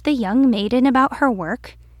teach the young maiden about her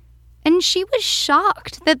work, and she was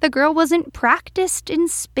shocked that the girl wasn't practiced in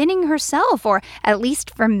spinning herself, or at least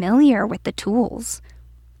familiar with the tools.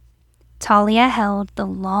 Talia held the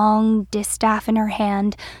long distaff in her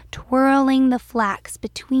hand, twirling the flax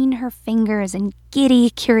between her fingers in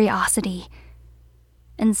giddy curiosity.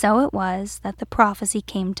 And so it was that the prophecy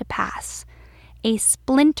came to pass. A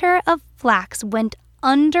splinter of flax went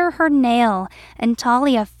under her nail, and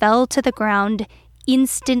Talia fell to the ground,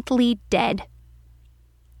 instantly dead.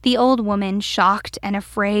 The old woman, shocked and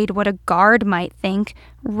afraid what a guard might think,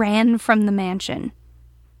 ran from the mansion.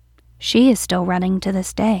 She is still running to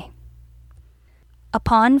this day.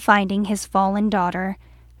 Upon finding his fallen daughter,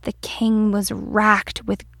 the king was racked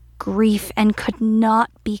with grief and could not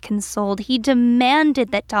be consoled. He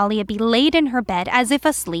demanded that Talia be laid in her bed as if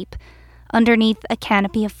asleep, underneath a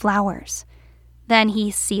canopy of flowers. Then he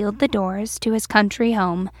sealed the doors to his country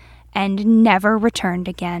home and never returned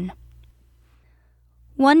again.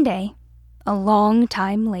 One day, a long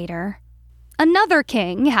time later, another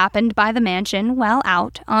king happened by the mansion while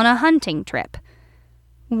out on a hunting trip.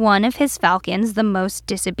 One of his falcons, the most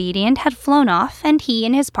disobedient, had flown off, and he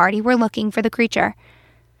and his party were looking for the creature.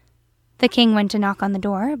 The king went to knock on the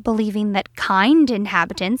door, believing that kind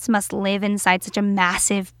inhabitants must live inside such a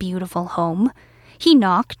massive, beautiful home. He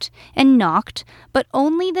knocked and knocked, but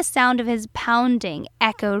only the sound of his pounding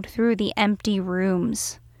echoed through the empty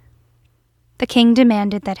rooms. The king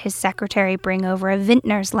demanded that his secretary bring over a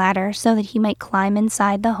vintner's ladder so that he might climb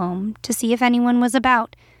inside the home to see if anyone was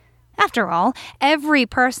about. After all, every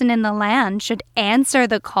person in the land should answer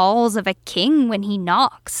the calls of a king when he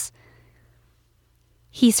knocks.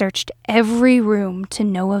 He searched every room to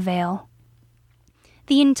no avail.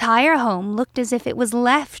 The entire home looked as if it was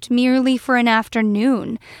left merely for an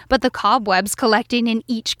afternoon, but the cobwebs collecting in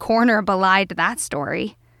each corner belied that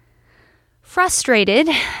story. Frustrated,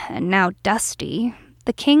 and now dusty,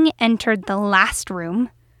 the king entered the last room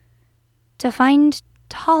to find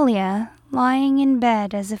Talia lying in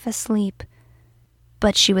bed as if asleep.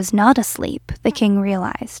 But she was not asleep, the king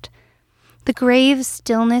realized. The grave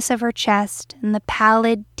stillness of her chest and the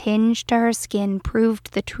pallid tinge to her skin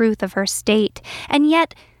proved the truth of her state, and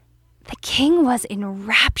yet the king was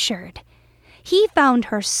enraptured. He found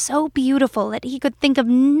her so beautiful that he could think of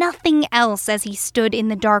nothing else as he stood in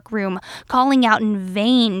the dark room, calling out in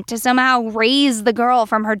vain to somehow raise the girl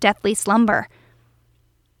from her deathly slumber.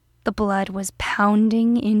 The blood was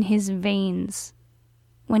pounding in his veins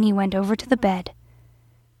when he went over to the bed.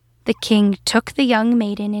 The king took the young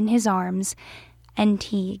maiden in his arms, and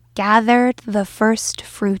he gathered the first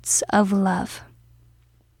fruits of love.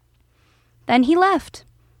 Then he left,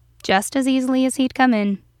 just as easily as he'd come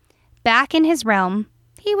in. Back in his realm,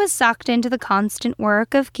 he was sucked into the constant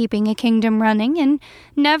work of keeping a kingdom running and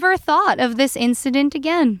never thought of this incident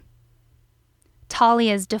again.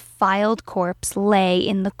 Talia's defiled corpse lay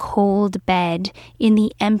in the cold bed in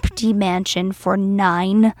the empty mansion for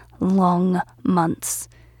 9 long months.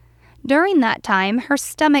 During that time, her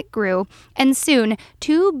stomach grew, and soon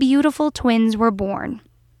 2 beautiful twins were born.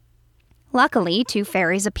 Luckily, 2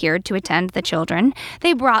 fairies appeared to attend the children.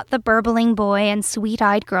 They brought the burbling boy and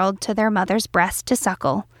sweet-eyed girl to their mother's breast to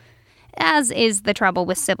suckle. As is the trouble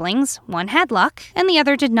with siblings, one had luck, and the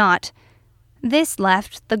other did not. This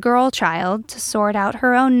left the girl child to sort out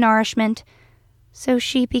her own nourishment, so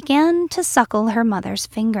she began to suckle her mother's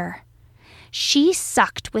finger. She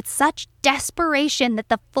sucked with such desperation that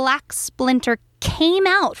the flax splinter came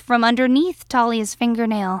out from underneath Talia's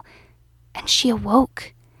fingernail, and she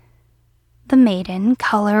awoke. The maiden,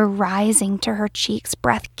 color rising to her cheeks,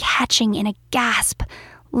 breath catching in a gasp,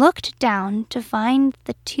 looked down to find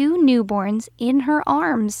the 2 newborns in her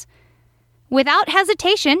arms. Without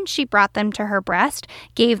hesitation, she brought them to her breast,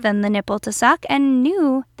 gave them the nipple to suck, and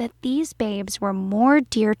knew that these babes were more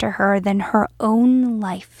dear to her than her own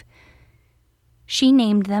life. She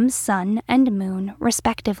named them Sun and Moon,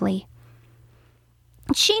 respectively.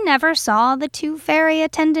 She never saw the 2 fairy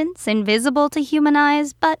attendants, invisible to human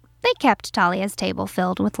eyes, but they kept Talia's table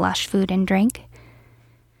filled with lush food and drink.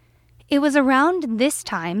 It was around this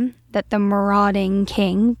time that the marauding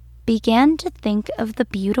king began to think of the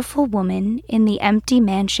beautiful woman in the empty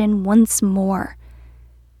mansion once more.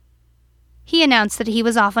 He announced that he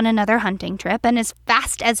was off on another hunting trip, and as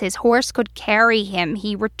fast as his horse could carry him,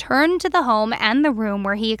 he returned to the home and the room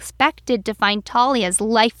where he expected to find Talia's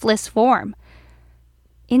lifeless form.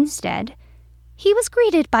 Instead, he was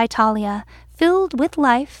greeted by Talia, filled with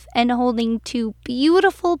life and holding 2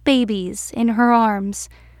 beautiful babies in her arms.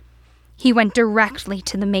 He went directly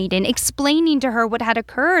to the maiden, explaining to her what had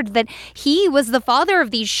occurred, that he was the father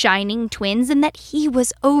of these shining twins and that he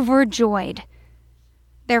was overjoyed.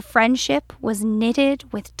 Their friendship was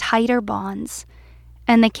knitted with tighter bonds,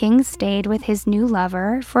 and the king stayed with his new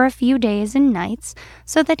lover for a few days and nights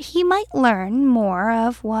so that he might learn more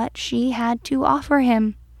of what she had to offer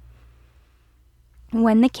him.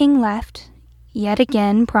 When the king left, yet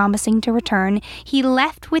again promising to return, he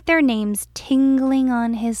left with their names tingling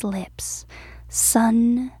on his lips: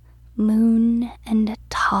 Sun, Moon, and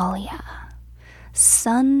Talia.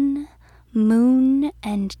 Sun, Moon,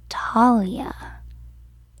 and Talia.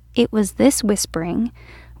 It was this whispering,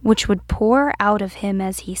 which would pour out of him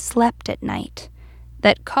as he slept at night,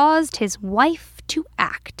 that caused his wife to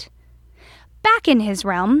act. Back in his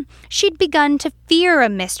realm, she'd begun to fear a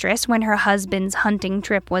mistress when her husband's hunting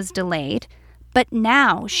trip was delayed, but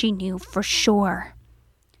now she knew for sure.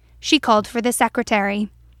 She called for the secretary.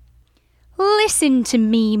 "Listen to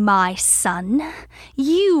me, my son.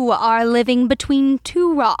 You are living between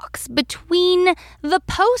two rocks, between the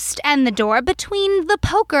post and the door, between the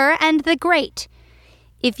poker and the grate.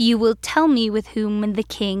 If you will tell me with whom the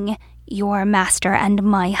king, your master and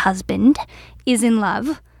my husband, is in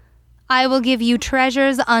love, I will give you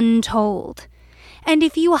treasures untold. And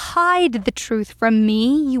if you hide the truth from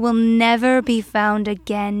me, you will never be found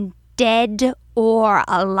again, dead or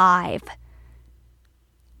alive."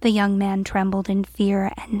 The young man trembled in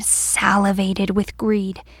fear and salivated with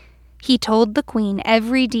greed. He told the queen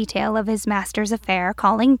every detail of his master's affair,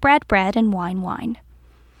 calling bread bread and wine wine.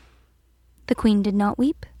 The queen did not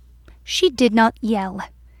weep. She did not yell.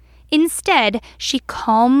 Instead, she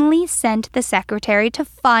calmly sent the secretary to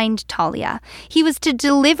find Talia. He was to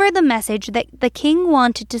deliver the message that the king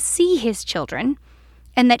wanted to see his children,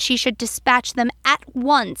 and that she should dispatch them at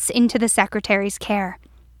once into the secretary's care.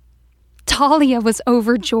 Talia was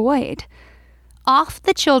overjoyed. Off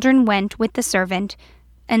the children went with the servant,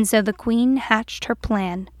 and so the queen hatched her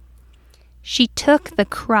plan. She took the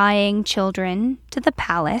crying children to the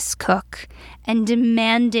palace cook and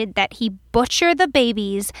demanded that he butcher the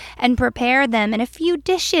babies and prepare them in a few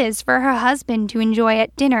dishes for her husband to enjoy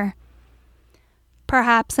at dinner.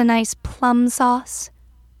 "Perhaps a nice plum sauce,"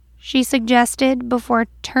 she suggested before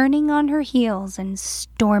turning on her heels and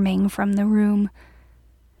storming from the room.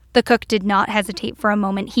 The cook did not hesitate for a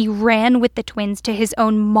moment. He ran with the twins to his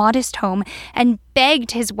own modest home and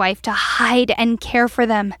begged his wife to hide and care for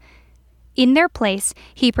them. In their place,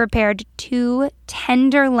 he prepared 2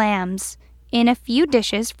 tender lambs in a few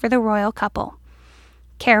dishes for the royal couple,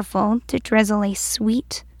 careful to drizzle a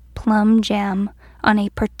sweet plum jam on a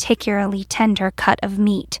particularly tender cut of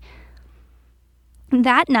meat.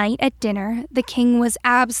 That night at dinner, the king was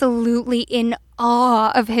absolutely in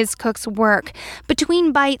awe of his cook's work.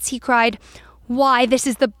 Between bites, he cried, "Why, this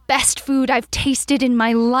is the best food I've tasted in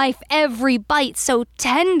my life. Every bite so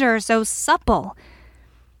tender, so supple."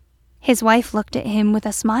 His wife looked at him with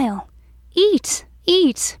a smile. "Eat,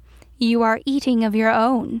 eat. You are eating of your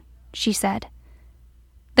own," she said.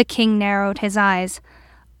 The king narrowed his eyes.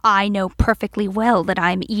 "I know perfectly well that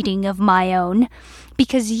I'm eating of my own,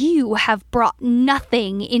 because you have brought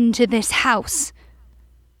nothing into this house."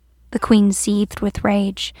 The queen seethed with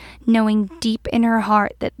rage, knowing deep in her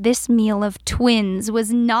heart that this meal of twins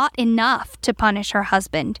was not enough to punish her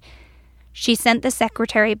husband. She sent the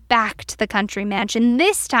secretary back to the country mansion,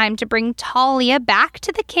 this time to bring Talia back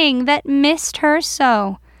to the king that missed her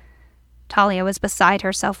so. Talia was beside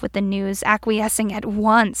herself with the news, acquiescing at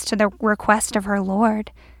once to the request of her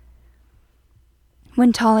lord.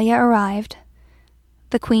 When Talia arrived,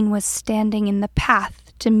 the queen was standing in the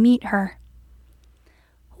path to meet her.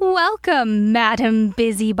 "Welcome, Madam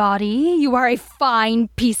Busybody. You are a fine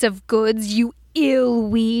piece of goods, you ill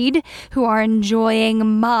weed, who are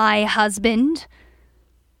enjoying my husband.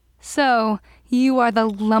 So, you are the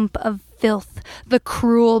lump of filth, the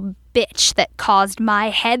cruel bitch that caused my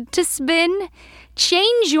head to spin?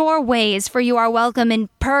 Change your ways, for you are welcome in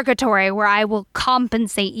purgatory, where I will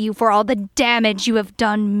compensate you for all the damage you have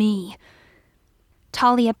done me."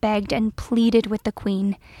 Talia begged and pleaded with the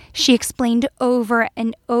queen. She explained over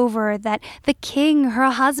and over that the king,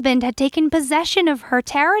 her husband, had taken possession of her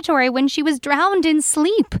territory when she was drowned in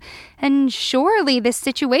sleep, and surely this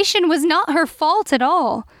situation was not her fault at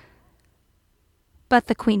all. But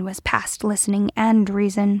the queen was past listening and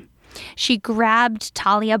reason. She grabbed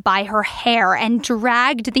Talia by her hair and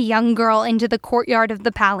dragged the young girl into the courtyard of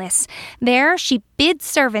the palace. There, she bid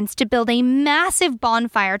servants to build a massive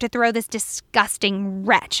bonfire to throw this disgusting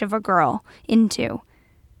wretch of a girl into.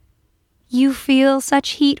 "You feel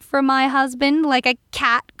such heat for my husband, like a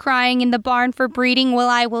cat crying in the barn for breeding? Well,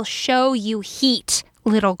 I will show you heat,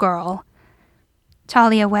 little girl."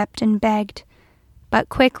 Talia wept and begged, but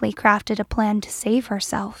quickly crafted a plan to save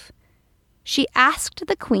herself. She asked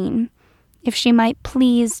the queen if she might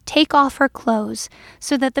please take off her clothes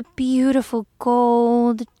so that the beautiful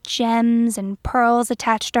gold, gems, and pearls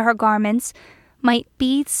attached to her garments might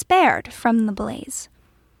be spared from the blaze.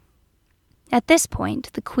 At this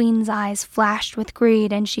point, the queen's eyes flashed with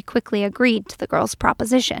greed, and she quickly agreed to the girl's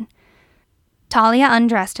proposition. Talia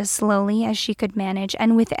undressed as slowly as she could manage,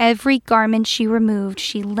 and with every garment she removed,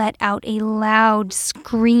 she let out a loud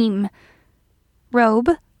scream. Robe,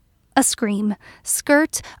 a scream.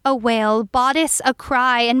 Skirt, a wail. Bodice, a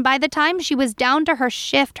cry. And by the time she was down to her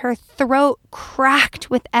shift, her throat cracked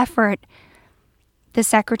with effort. The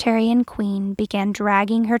secretary and queen began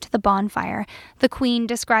dragging her to the bonfire, the queen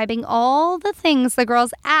describing all the things the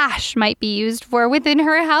girl's ash might be used for within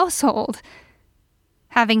her household.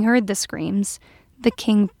 Having heard the screams, the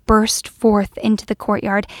king burst forth into the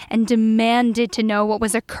courtyard and demanded to know what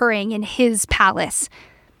was occurring in his palace.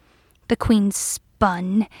 The queen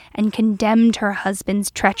spun and condemned her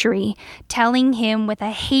husband's treachery, telling him with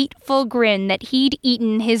a hateful grin that he'd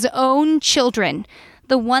eaten his own children,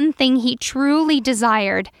 the one thing he truly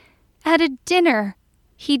desired. At a dinner,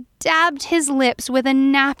 he dabbed his lips with a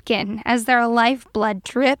napkin as their lifeblood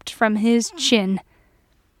dripped from his chin.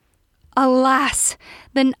 Alas,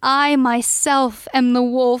 then I myself am the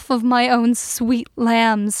wolf of my own sweet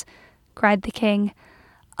lambs, cried the king.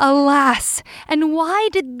 Alas, and why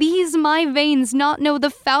did these my veins not know the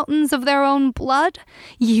fountains of their own blood?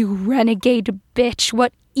 You renegade bitch,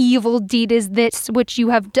 what evil deed is this which you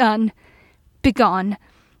have done? Begone.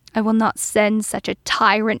 I will not send such a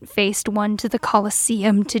tyrant-faced one to the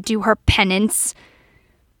Colosseum to do her penance.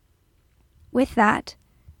 With that,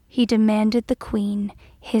 he demanded the queen,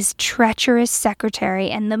 his treacherous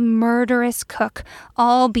secretary, and the murderous cook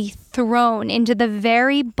all be thrown into the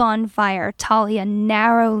very bonfire Talia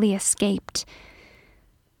narrowly escaped.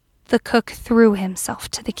 The cook threw himself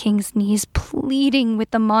to the king's knees, pleading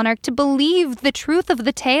with the monarch to believe the truth of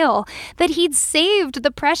the tale, that he'd saved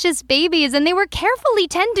the precious babies and they were carefully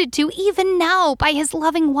tended to even now by his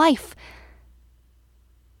loving wife.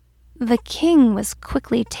 The king was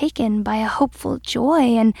quickly taken by a hopeful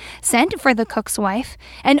joy and sent for the cook's wife,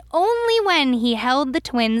 and only when he held the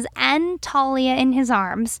twins and Talia in his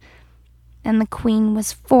arms, and the queen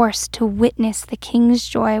was forced to witness the king's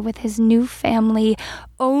joy with his new family,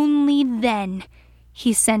 only then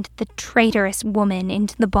he sent the traitorous woman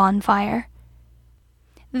into the bonfire.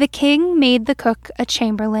 The king made the cook a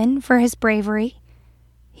chamberlain for his bravery.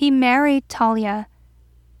 He married Talia,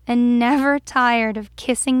 and never tired of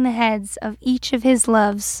kissing the heads of each of his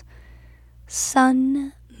loves.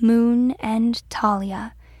 Sun, moon, and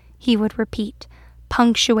Talia, he would repeat,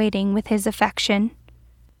 punctuating with his affection.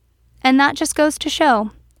 And that just goes to show,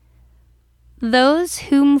 those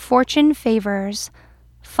whom fortune favors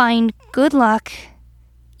find good luck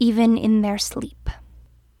even in their sleep.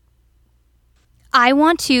 I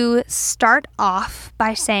want to start off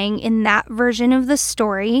by saying in that version of the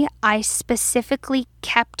story, I specifically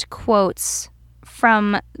kept quotes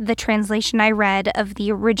from the translation I read of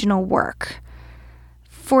the original work.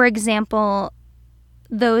 For example,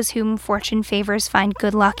 those whom fortune favors find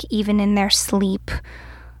good luck even in their sleep,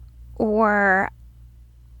 or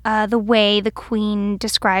the way the queen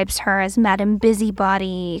describes her as Madame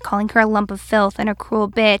Busybody, calling her a lump of filth and a cruel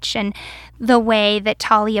bitch, and the way that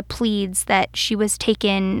Talia pleads that she was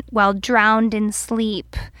taken while drowned in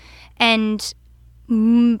sleep, and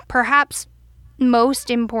perhaps most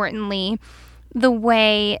importantly, the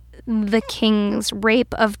way the king's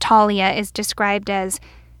rape of Talia is described as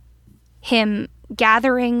him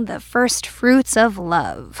gathering the first fruits of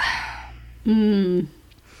love.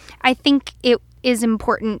 I think it is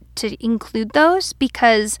important to include those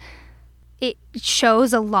because it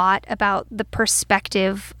shows a lot about the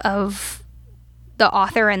perspective of the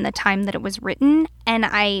author and the time that it was written. And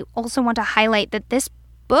I also want to highlight that this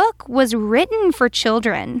book was written for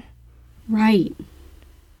children. Right.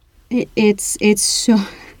 It's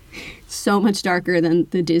so much darker than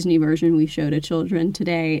the Disney version we show to children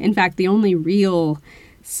today. In fact, the only real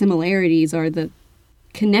similarities are the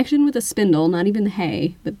connection with the spindle, not even the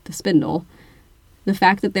hay, but the spindle. The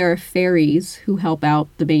fact that there are fairies who help out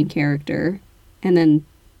the main character, and then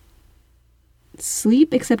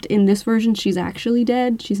sleep, except in this version she's actually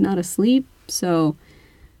dead. She's not asleep, so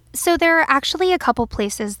there are actually a couple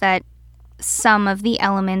places that some of the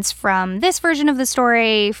elements from this version of the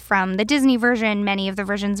story, from the Disney version, many of the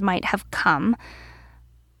versions might have come.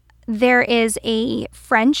 There is a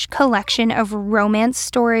French collection of romance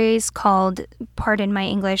stories called, pardon my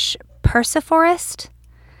English, Perceforest.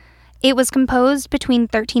 It was composed between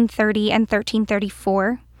 1330 and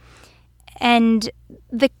 1334, and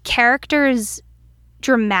the characters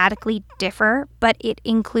dramatically differ, but it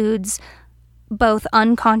includes both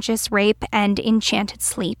unconscious rape and enchanted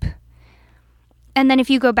sleep. And then if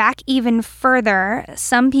you go back even further,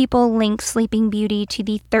 some people link Sleeping Beauty to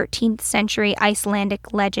the 13th century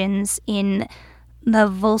Icelandic legends in the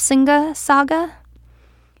Volsunga saga.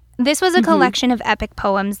 This was a collection of epic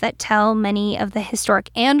poems that tell many of the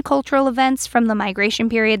historic and cultural events from the migration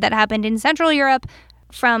period that happened in Central Europe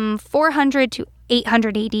from 400 to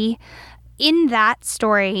 800 AD in that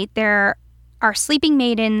story, there are sleeping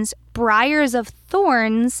maidens, briars of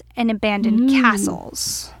thorns, and abandoned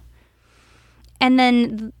castles. And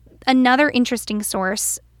then another interesting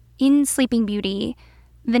source in Sleeping Beauty,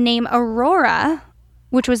 the name Aurora,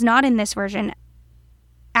 which was not in this version,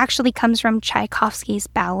 actually comes from Tchaikovsky's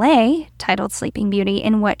ballet titled Sleeping Beauty,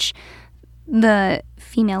 in which the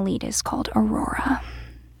female lead is called Aurora.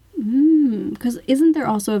 Because isn't there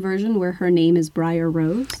also a version where her name is Briar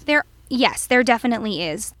Rose? Yes, there definitely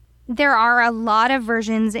is. There are a lot of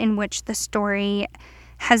versions in which the story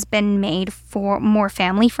has been made for more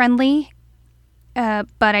family friendly, but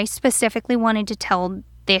I specifically wanted to tell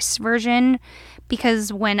this version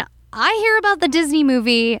because when I hear about the Disney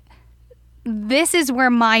movie, this is where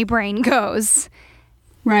my brain goes.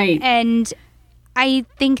 Right. And I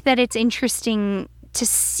think that it's interesting to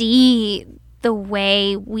see the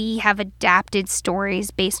way we have adapted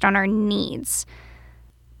stories based on our needs.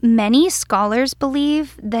 Many scholars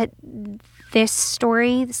believe that this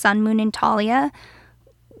story, Sun, Moon, and Talia,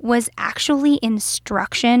 was actually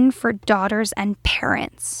instruction for daughters and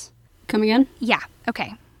parents. Come again? Yeah,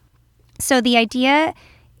 okay. So the idea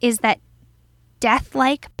is that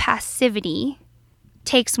death-like passivity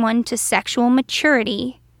takes one to sexual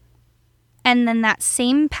maturity, and then that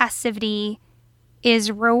same passivity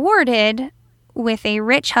is rewarded with a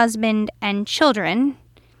rich husband and children.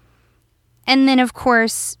 And then, of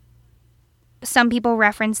course, some people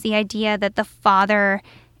reference the idea that the father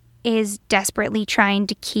is desperately trying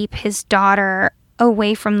to keep his daughter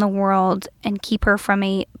away from the world and keep her from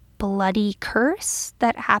a bloody curse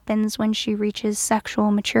that happens when she reaches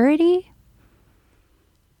sexual maturity.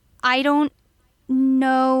 I don't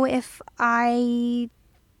know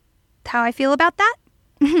how I feel about that.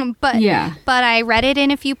 But I read it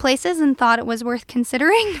in a few places and thought it was worth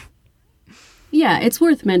considering. Yeah, it's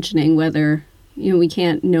worth mentioning whether, we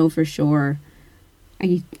can't know for sure.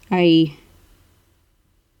 I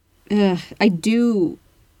do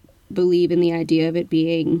believe in the idea of it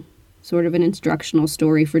being sort of an instructional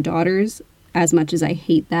story for daughters, as much as I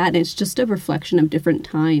hate that. And it's just a reflection of different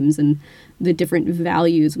times and the different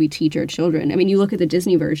values we teach our children. I mean, you look at the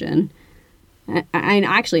Disney version, and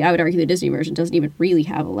actually, I would argue the Disney version doesn't even really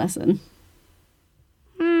have a lesson.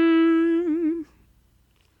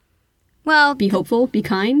 Well, be hopeful, be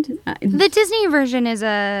kind. The Disney version is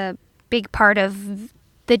a big part of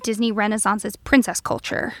the Disney Renaissance's princess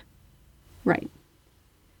culture. Right.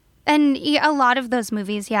 And a lot of those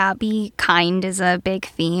movies, be kind is a big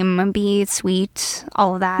theme, be sweet,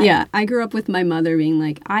 all of that. Yeah, I grew up with my mother being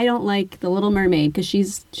like, I don't like The Little Mermaid because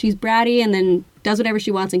she's bratty and then does whatever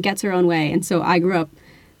she wants and gets her own way. And so I grew up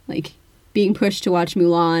like being pushed to watch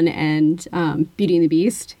Mulan and Beauty and the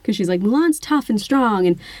Beast because she's like, Mulan's tough and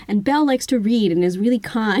strong and Belle likes to read and is really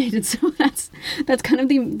kind. And so that's kind of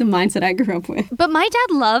the mindset I grew up with. But my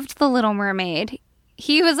dad loved The Little Mermaid.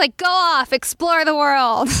 He was like, go off, explore the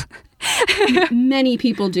world. Many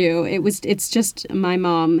people do. It's just my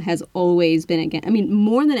mom has always been against. I mean,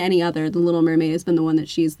 more than any other, The Little Mermaid has been the one that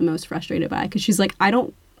she's the most frustrated by because she's like, I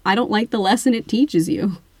don't like the lesson it teaches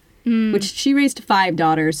you. Which she raised 5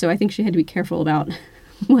 daughters, so I think she had to be careful about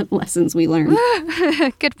what lessons we learned.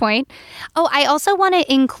 Good point. Oh, I also want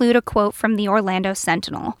to include a quote from the Orlando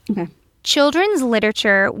Sentinel. Okay. Children's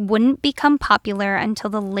literature wouldn't become popular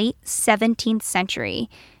until the late 17th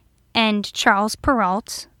century, and Charles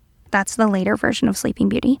Perrault, that's the later version of Sleeping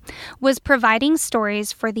Beauty, was providing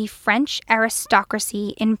stories for the French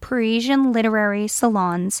aristocracy in Parisian literary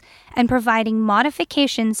salons and providing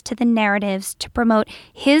modifications to the narratives to promote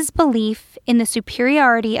his belief in the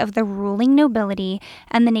superiority of the ruling nobility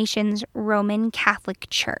and the nation's Roman Catholic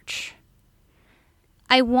Church.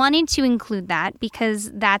 I wanted to include that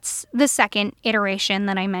because that's the second iteration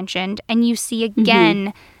that I mentioned, and you see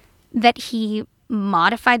again that he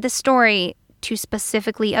modified the story to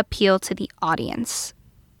specifically appeal to the audience.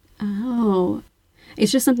 Oh.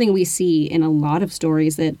 It's just something we see in a lot of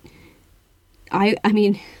stories that I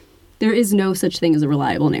mean, there is no such thing as a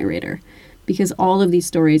reliable narrator because all of these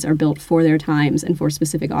stories are built for their times and for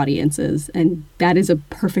specific audiences, and that is a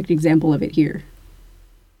perfect example of it here.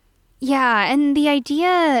 Yeah, and the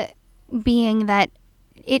idea being that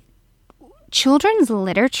children's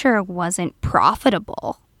literature wasn't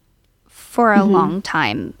profitable for a long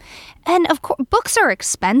time. And of course, books are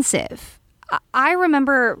expensive. I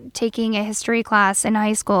remember taking a history class in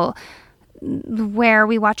high school where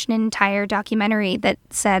we watched an entire documentary that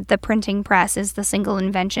said the printing press is the single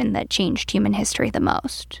invention that changed human history the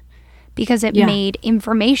most because it made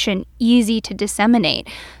information easy to disseminate.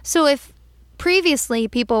 So if previously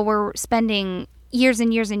people were spending years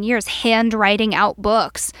and years and years handwriting out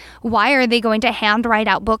books. Why are they going to handwrite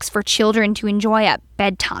out books for children to enjoy at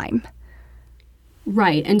bedtime?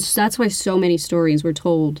 Right. And that's why so many stories were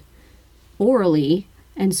told orally.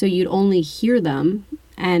 And so you'd only hear them.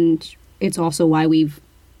 And it's also why we've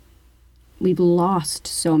lost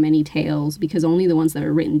so many tales, because only the ones that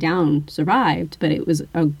are written down survived. But it was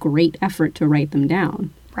a great effort to write them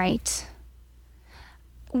down. Right.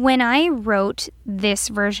 When I wrote this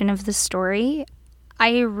version of the story,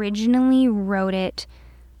 I originally wrote it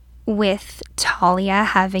with Talia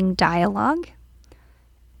having dialogue.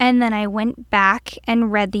 And then I went back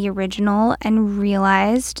and read the original and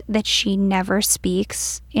realized that she never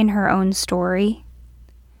speaks in her own story.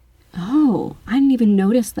 Oh, I didn't even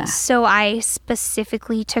notice that. So I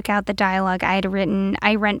specifically took out the dialogue I had written.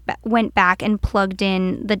 I went back and plugged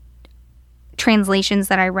in the translations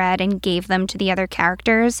that I read and gave them to the other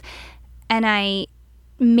characters. And I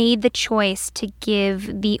made the choice to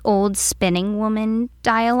give the old spinning woman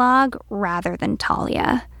dialogue rather than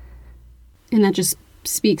Talia. And that just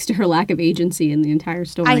speaks to her lack of agency in the entire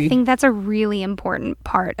story. I think that's a really important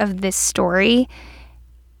part of this story.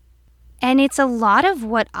 And it's a lot of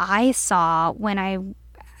what I saw when I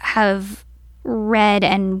have read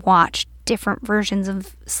and watched different versions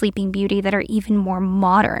of Sleeping Beauty that are even more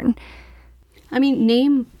modern. I mean,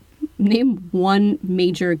 name one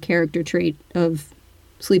major character trait of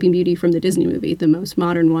Sleeping Beauty from the Disney movie, the most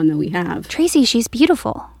modern one that we have. Tracy, she's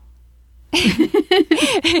beautiful.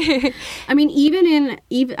 I mean, even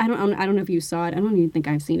I don't know if you saw it. I don't even think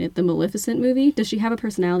I've seen it. The Maleficent movie. Does she have a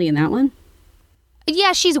personality in that one?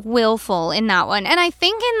 Yeah, she's willful in that one. And I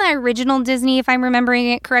think in the original Disney, if I'm remembering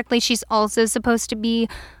it correctly, she's also supposed to be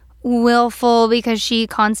willful because she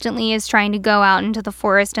constantly is trying to go out into the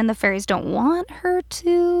forest and the fairies don't want her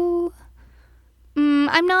to.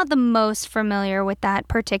 I'm not the most familiar with that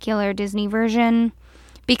particular Disney version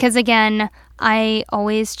because, again, I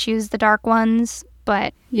always choose the dark ones,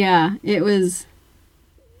 but... Yeah, it was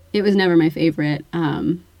never my favorite.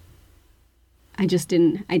 I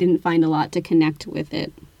didn't find a lot to connect with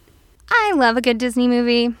it. I love a good Disney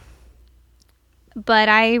movie, but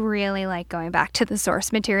I really like going back to the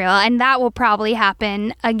source material, and that will probably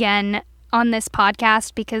happen again on this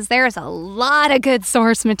podcast because there's a lot of good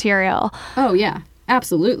source material. Oh, yeah,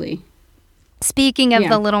 absolutely. Speaking of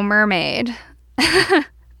The Little Mermaid.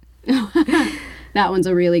 That one's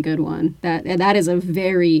a really good one. That is a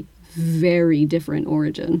very, very different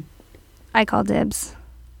origin. I call dibs.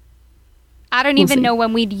 I don't even know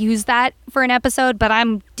when we'd use that for an episode, but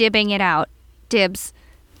I'm dibbing it out. Dibs.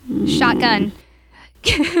 Shotgun.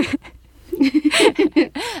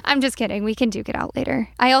 I'm just kidding. We can duke it out later.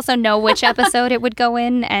 I also know which episode it would go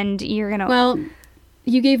in, and you're going to... Well,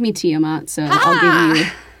 you gave me Tiamat, so I'll give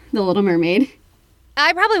you The Little Mermaid.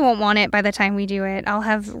 I probably won't want it by the time we do it. I'll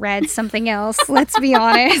have read something else, let's be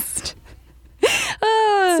honest.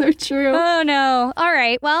 So true. Oh, no. All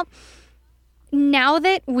right. Well, now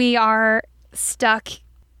that we are stuck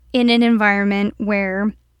in an environment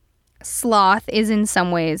where sloth is in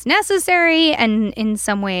some ways necessary and in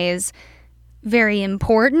some ways very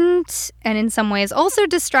important and in some ways also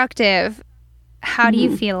destructive, how do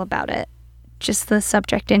you feel about it? Just the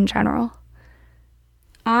subject in general.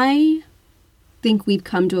 I think we've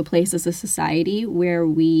come to a place as a society where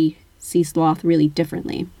we see sloth really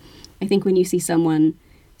differently. I think when you see someone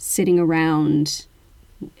sitting around,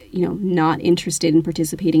 not interested in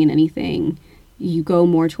participating in anything, you go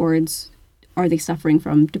more towards, are they suffering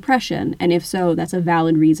from depression? And if so, that's a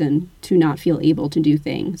valid reason to not feel able to do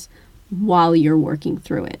things while you're working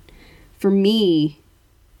through it. For me,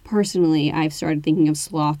 personally, I've started thinking of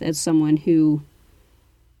sloth as someone who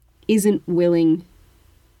isn't willing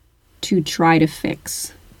to try to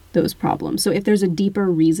fix those problems. So if there's a deeper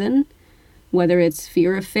reason, whether it's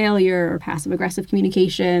fear of failure or passive-aggressive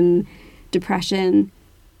communication, depression,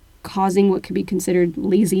 causing what could be considered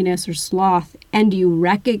laziness or sloth, and you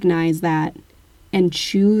recognize that and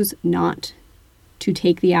choose not to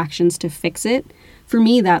take the actions to fix it, for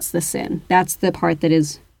me, that's the sin. That's the part that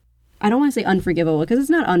is, I don't want to say unforgivable, because it's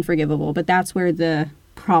not unforgivable, but that's where the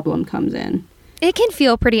problem comes in. It can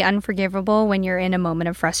feel pretty unforgivable when you're in a moment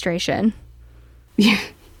of frustration. Yeah.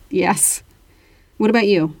 Yes. What about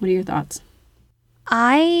you? What are your thoughts?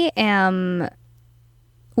 I am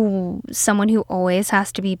someone who always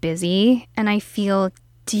has to be busy, and I feel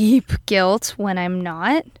deep guilt when I'm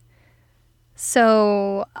not.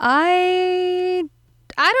 So I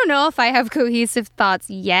don't know if I have cohesive thoughts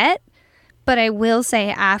yet, but I will say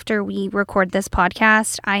after we record this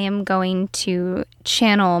podcast, I am going to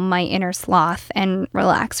channel my inner sloth and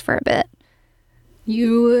relax for a bit.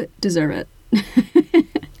 You deserve it.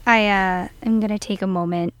 I'm going to take a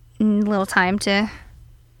moment, a little time to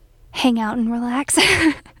hang out and relax.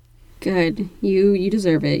 Good. You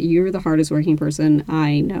deserve it. You're the hardest working person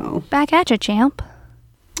I know. Back at you, champ.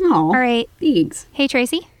 Oh, all right. Thanks. Hey,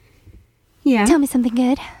 Tracy. Yeah? Tell me something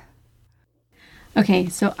good. Okay,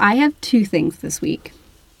 so I have 2 things this week.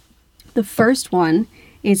 The first one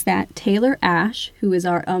is that Taylor Ash, who is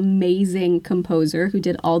our amazing composer who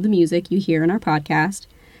did all the music you hear in our podcast,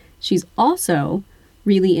 she's also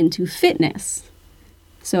really into fitness.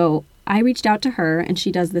 So I reached out to her, and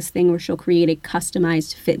she does this thing where she'll create a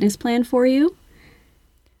customized fitness plan for you.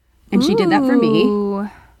 And she did that for me.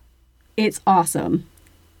 It's awesome.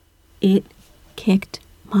 It kicked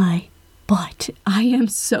my butt. I am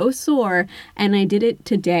so sore, and I did it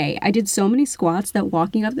today. I did so many squats that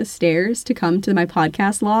walking up the stairs to come to my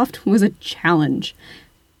podcast loft was a challenge.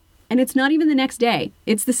 And it's not even the next day.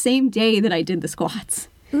 It's the same day that I did the squats.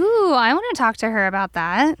 Ooh, I want to talk to her about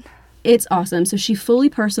that. It's awesome. So she fully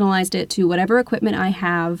personalized it to whatever equipment I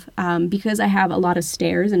have, because I have a lot of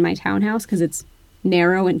stairs in my townhouse because it's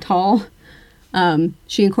narrow and tall.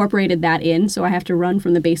 She incorporated that in, so I have to run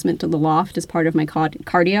from the basement to the loft as part of my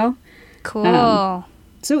cardio. Cool.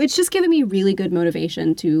 So it's just given me really good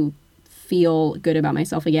motivation to feel good about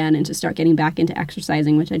myself again and to start getting back into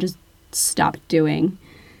exercising, which I just stopped doing.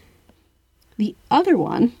 The other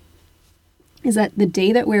one is that the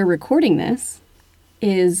day that we're recording this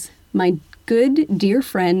is my good dear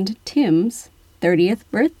friend Tim's 30th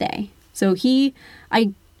birthday. So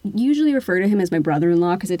I usually refer to him as my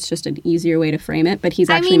brother-in-law because it's just an easier way to frame it, but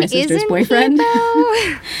he's actually my sister's boyfriend.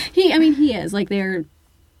 He is. Like,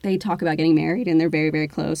 they talk about getting married and they're very, very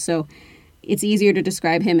close. So it's easier to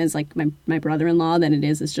describe him as like my brother-in-law than it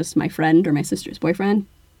is as just my friend or my sister's boyfriend.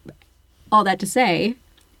 All that to say,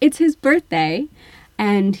 it's his birthday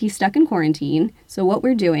and he's stuck in quarantine. So what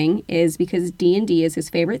we're doing is, because D&D is his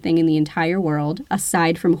favorite thing in the entire world,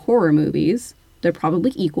 aside from horror movies, they're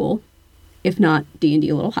probably equal, if not D&D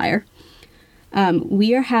a little higher.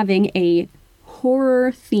 We are having a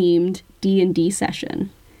horror-themed D&D session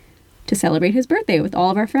to celebrate his birthday with all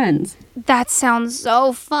of our friends. That sounds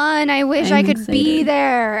so fun. I wish I could be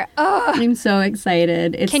there. Ugh. I'm so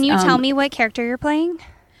excited. Can you tell me what character you're playing?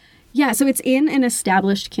 Yeah, so it's in an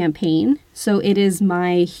established campaign. So it is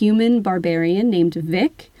my human barbarian named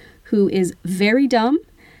Vic, who is very dumb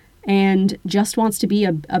and just wants to be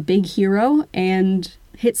a big hero and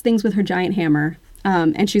hits things with her giant hammer.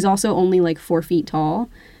 And she's also only like 4 feet tall.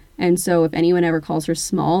 And so if anyone ever calls her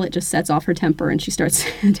small, it just sets off her temper and she starts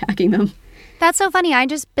attacking them. That's so funny. I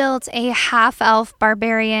just built a half-elf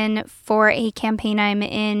barbarian for a campaign I'm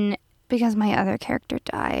in because my other character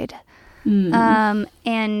died.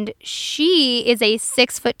 And she is a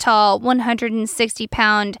 6 foot tall, 160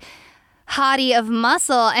 pound hottie of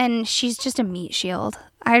muscle, and she's just a meat shield.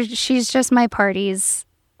 She's just my party's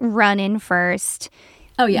run in first.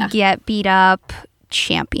 Oh, yeah. Get beat up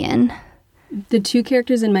champion. The 2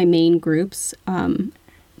 characters in my main groups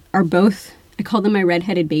are both, I call them my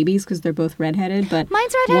redheaded babies because they're both redheaded. But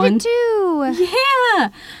mine's redheaded too. Yeah.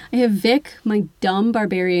 I have Vic, my dumb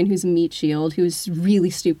barbarian who's a meat shield, who's really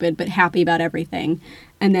stupid but happy about everything.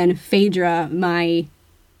 And then Phaedra, my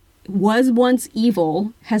was once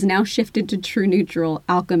evil, has now shifted to true neutral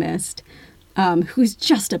alchemist, who's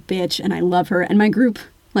just a bitch and I love her. And my group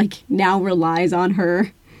now relies on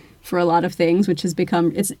her for a lot of things, which has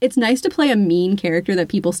become, it's nice to play a mean character that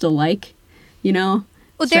people still like, you know?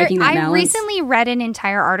 Well, I recently read an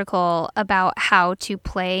entire article about how to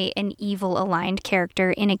play an evil aligned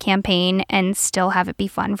character in a campaign and still have it be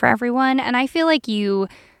fun for everyone. And I feel like you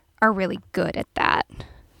are really good at that.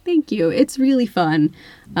 Thank you. It's really fun.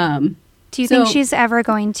 Do you think she's ever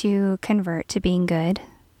going to convert to being good?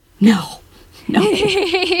 No.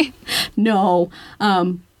 No.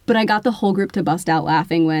 But I got the whole group to bust out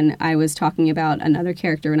laughing when I was talking about another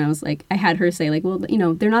character, and I was like, I had her say well,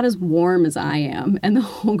 they're not as warm as I am, and the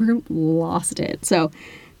whole group lost it. So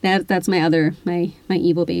that's my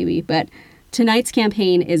evil baby. But tonight's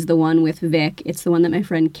campaign is the one with Vic. It's the one that my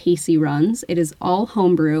friend Casey runs. It is all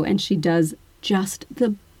homebrew, and she does just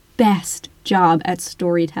the best job at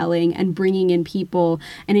storytelling and bringing in people.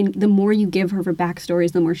 And the more you give her for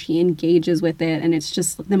backstories, the more she engages with it, and it's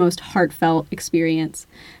just the most heartfelt experience.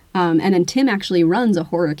 And then Tim actually runs a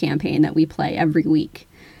horror campaign that we play every week.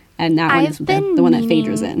 And that one is the one that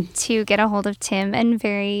Phaedra's in. To get a hold of Tim and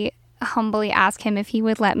very humbly ask him if he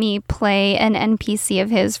would let me play an NPC of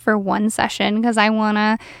his for one session, because I want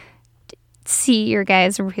to see your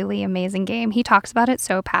guys' really amazing game. He talks about it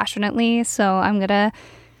so passionately, so I'm going to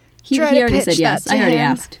He already said yes. I already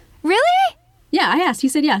asked. Really? Yeah, I asked. He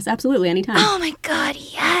said yes, absolutely, anytime. Oh my God,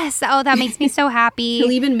 yes. Oh, that makes me so happy.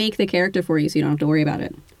 He'll even make the character for you so you don't have to worry about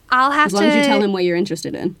it. I'll have as long as you tell him what you're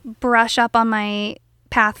interested in. Brush up on my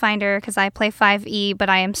Pathfinder because I play 5e, but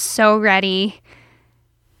I am so ready.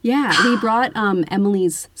 Yeah, we brought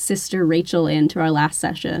Emily's sister Rachel in to our last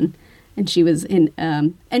session, and she was in.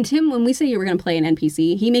 And Tim, when we say you were going to play an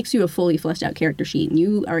NPC, he makes you a fully fleshed out character sheet, and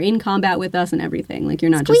you are in combat with us and everything. Like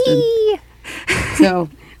you're not Squee! just a. So,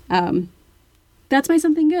 that's my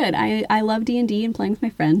something good. I love D&D and playing with my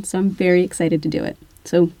friends, so I'm very excited to do it.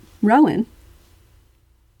 So, Rowan.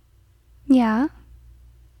 Yeah.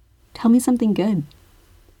 Tell me something good.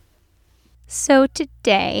 So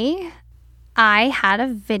today, I had a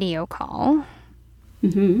video call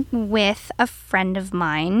with a friend of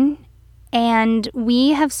mine, and we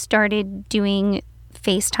have started doing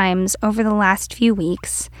FaceTimes over the last few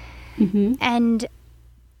weeks. And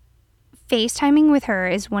FaceTiming with her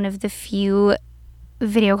is one of the few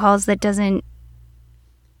video calls that doesn't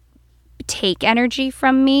take energy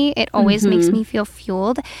from me. It always makes me feel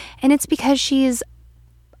fueled. And it's because she's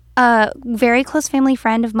a very close family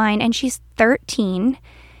friend of mine, and she's 13.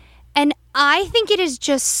 And I think it is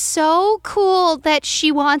just so cool that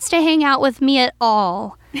she wants to hang out with me at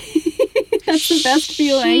all. That's the best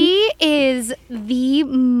feeling. She is the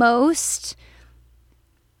most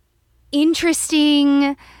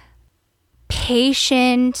interesting,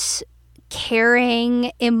 patient,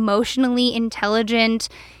 caring, emotionally intelligent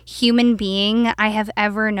human being I have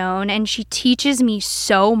ever known, and she teaches me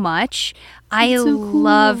so much. I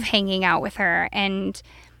love hanging out with her, and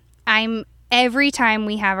every time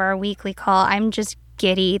we have our weekly call, I'm just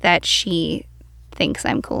giddy that she thinks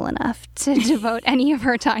I'm cool enough to devote any of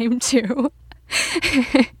her time to.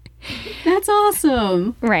 That's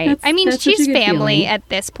awesome. Right. That's she's family feeling at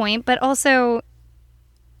this point, but also,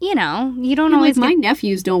 you don't always my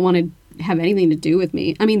nephews don't want to have anything to do with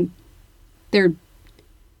me. I mean, they're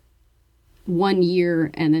 1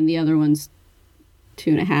 year and then the other one's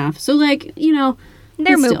 2.5. So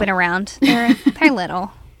they're moving around. They're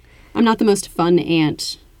little. I'm not the most fun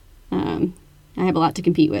aunt. I have a lot to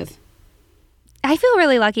compete with. I feel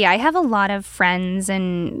really lucky. I have a lot of friends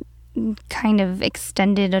and kind of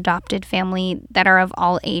extended adopted family that are of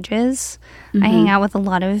all ages. I hang out with a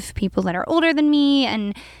lot of people that are older than me,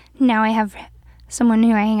 and now I have someone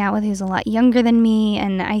who I hang out with who's a lot younger than me,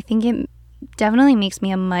 and I think it definitely makes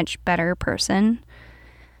me a much better person.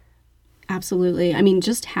 Absolutely. I mean,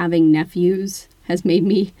 just having nephews has made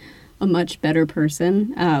me a much better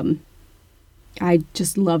person. I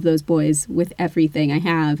just love those boys with everything I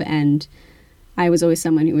have, and I was always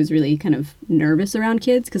someone who was really kind of nervous around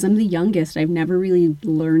kids because I'm the youngest. I've never really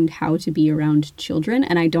learned how to be around children,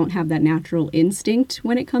 and I don't have that natural instinct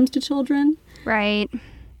when it comes to children. Right.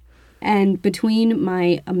 And between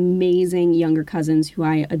my amazing younger cousins who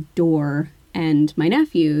I adore and my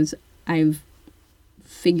nephews, I've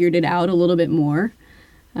figured it out a little bit more.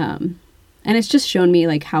 And it's just shown me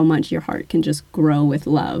how much your heart can just grow with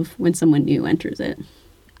love when someone new enters it.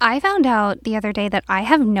 I found out the other day that I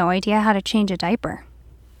have no idea how to change a diaper.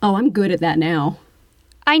 Oh, I'm good at that now.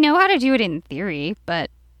 I know how to do it in theory, but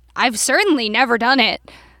I've certainly never done it.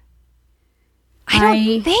 I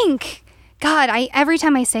don't think. God, every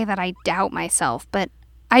time I say that, I doubt myself, but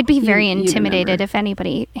I'd be very intimidated if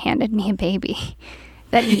anybody handed me a baby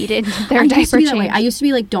that needed their diaper changed. I used to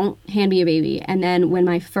be like, don't hand me a baby. And then when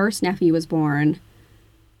my first nephew was born,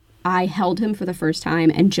 I held him for the first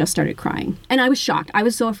time and just started crying. And I was shocked. I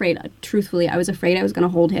was so afraid. Truthfully, I was afraid I was going to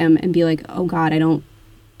hold him and be like, oh God, I don't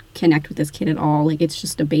connect with this kid at all. It's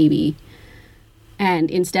just a baby.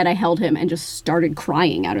 And instead I held him and just started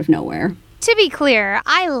crying out of nowhere. To be clear,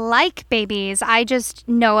 I like babies. I just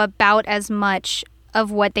know about as much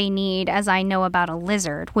of what they need as I know about a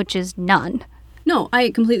lizard, which is none. No, I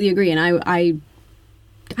completely agree. And I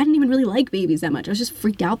didn't even really like babies that much. I was just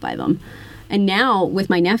freaked out by them. And now with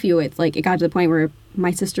my nephew, it's it got to the point where my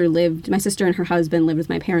sister and her husband lived with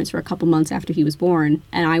my parents for a couple months after he was born.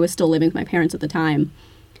 And I was still living with my parents at the time.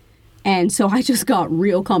 And so I just got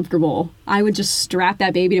real comfortable. I would just strap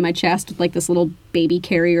that baby to my chest with this little baby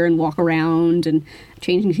carrier and walk around and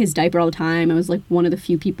changing his diaper all the time. I was one of the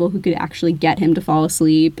few people who could actually get him to fall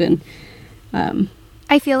asleep. And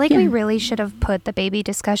I feel like we really should have put the baby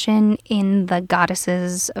discussion in the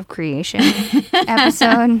Goddesses of Creation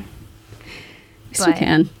episode. Still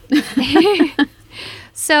can.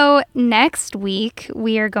 So next week,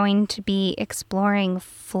 we are going to be exploring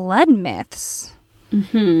flood myths.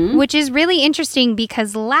 Which is really interesting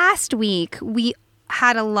because last week we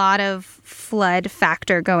had a lot of flood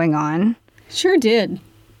factor going on. Sure did.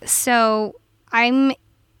 So I'm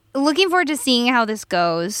looking forward to seeing how this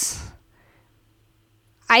goes.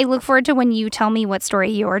 I look forward to when you tell me what story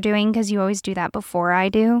you're doing, because you always do that before I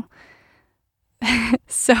do.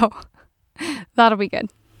 So that'll be good.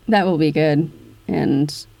 That will be good.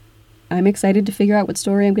 And I'm excited to figure out what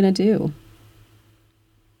story I'm going to do.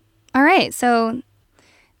 All right. So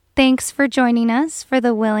thanks for joining us for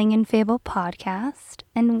the Willing and Fable podcast.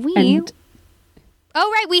 And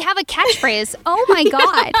oh, right. We have a catchphrase. Oh, my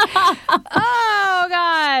God. Oh,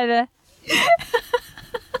 God.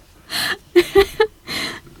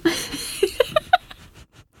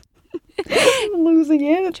 I'm losing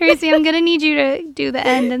it. Tracy, I'm going to need you to do the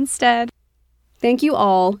end instead. Thank you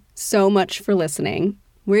all so much for listening.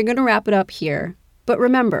 We're going to wrap it up here. But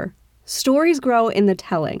remember, stories grow in the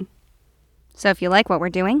telling. So if you like what we're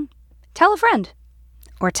doing, tell a friend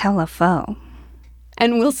or tell a foe.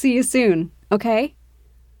 And we'll see you soon, okay?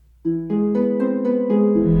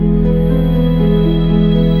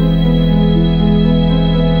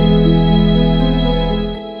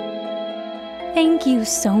 Thank you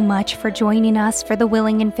so much for joining us for the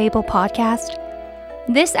Willing and Fable podcast.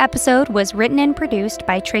 This episode was written and produced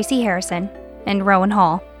by Tracy Harrison and Rowan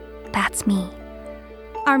Hall. That's me.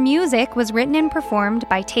 Our music was written and performed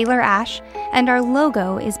by Taylor Ash, and our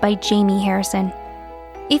logo is by Jamie Harrison.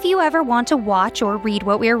 If you ever want to watch or read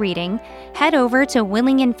what we're reading, head over to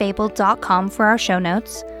willingandfable.com for our show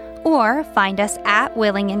notes, or find us at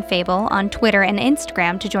Willing and Fable on Twitter and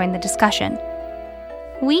Instagram to join the discussion.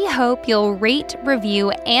 We hope you'll rate,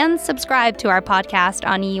 review, and subscribe to our podcast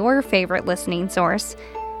on your favorite listening source.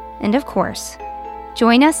 And of course,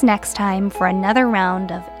 join us next time for another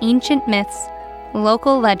round of ancient myths,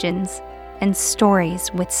 local legends, and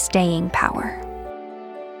stories with staying power.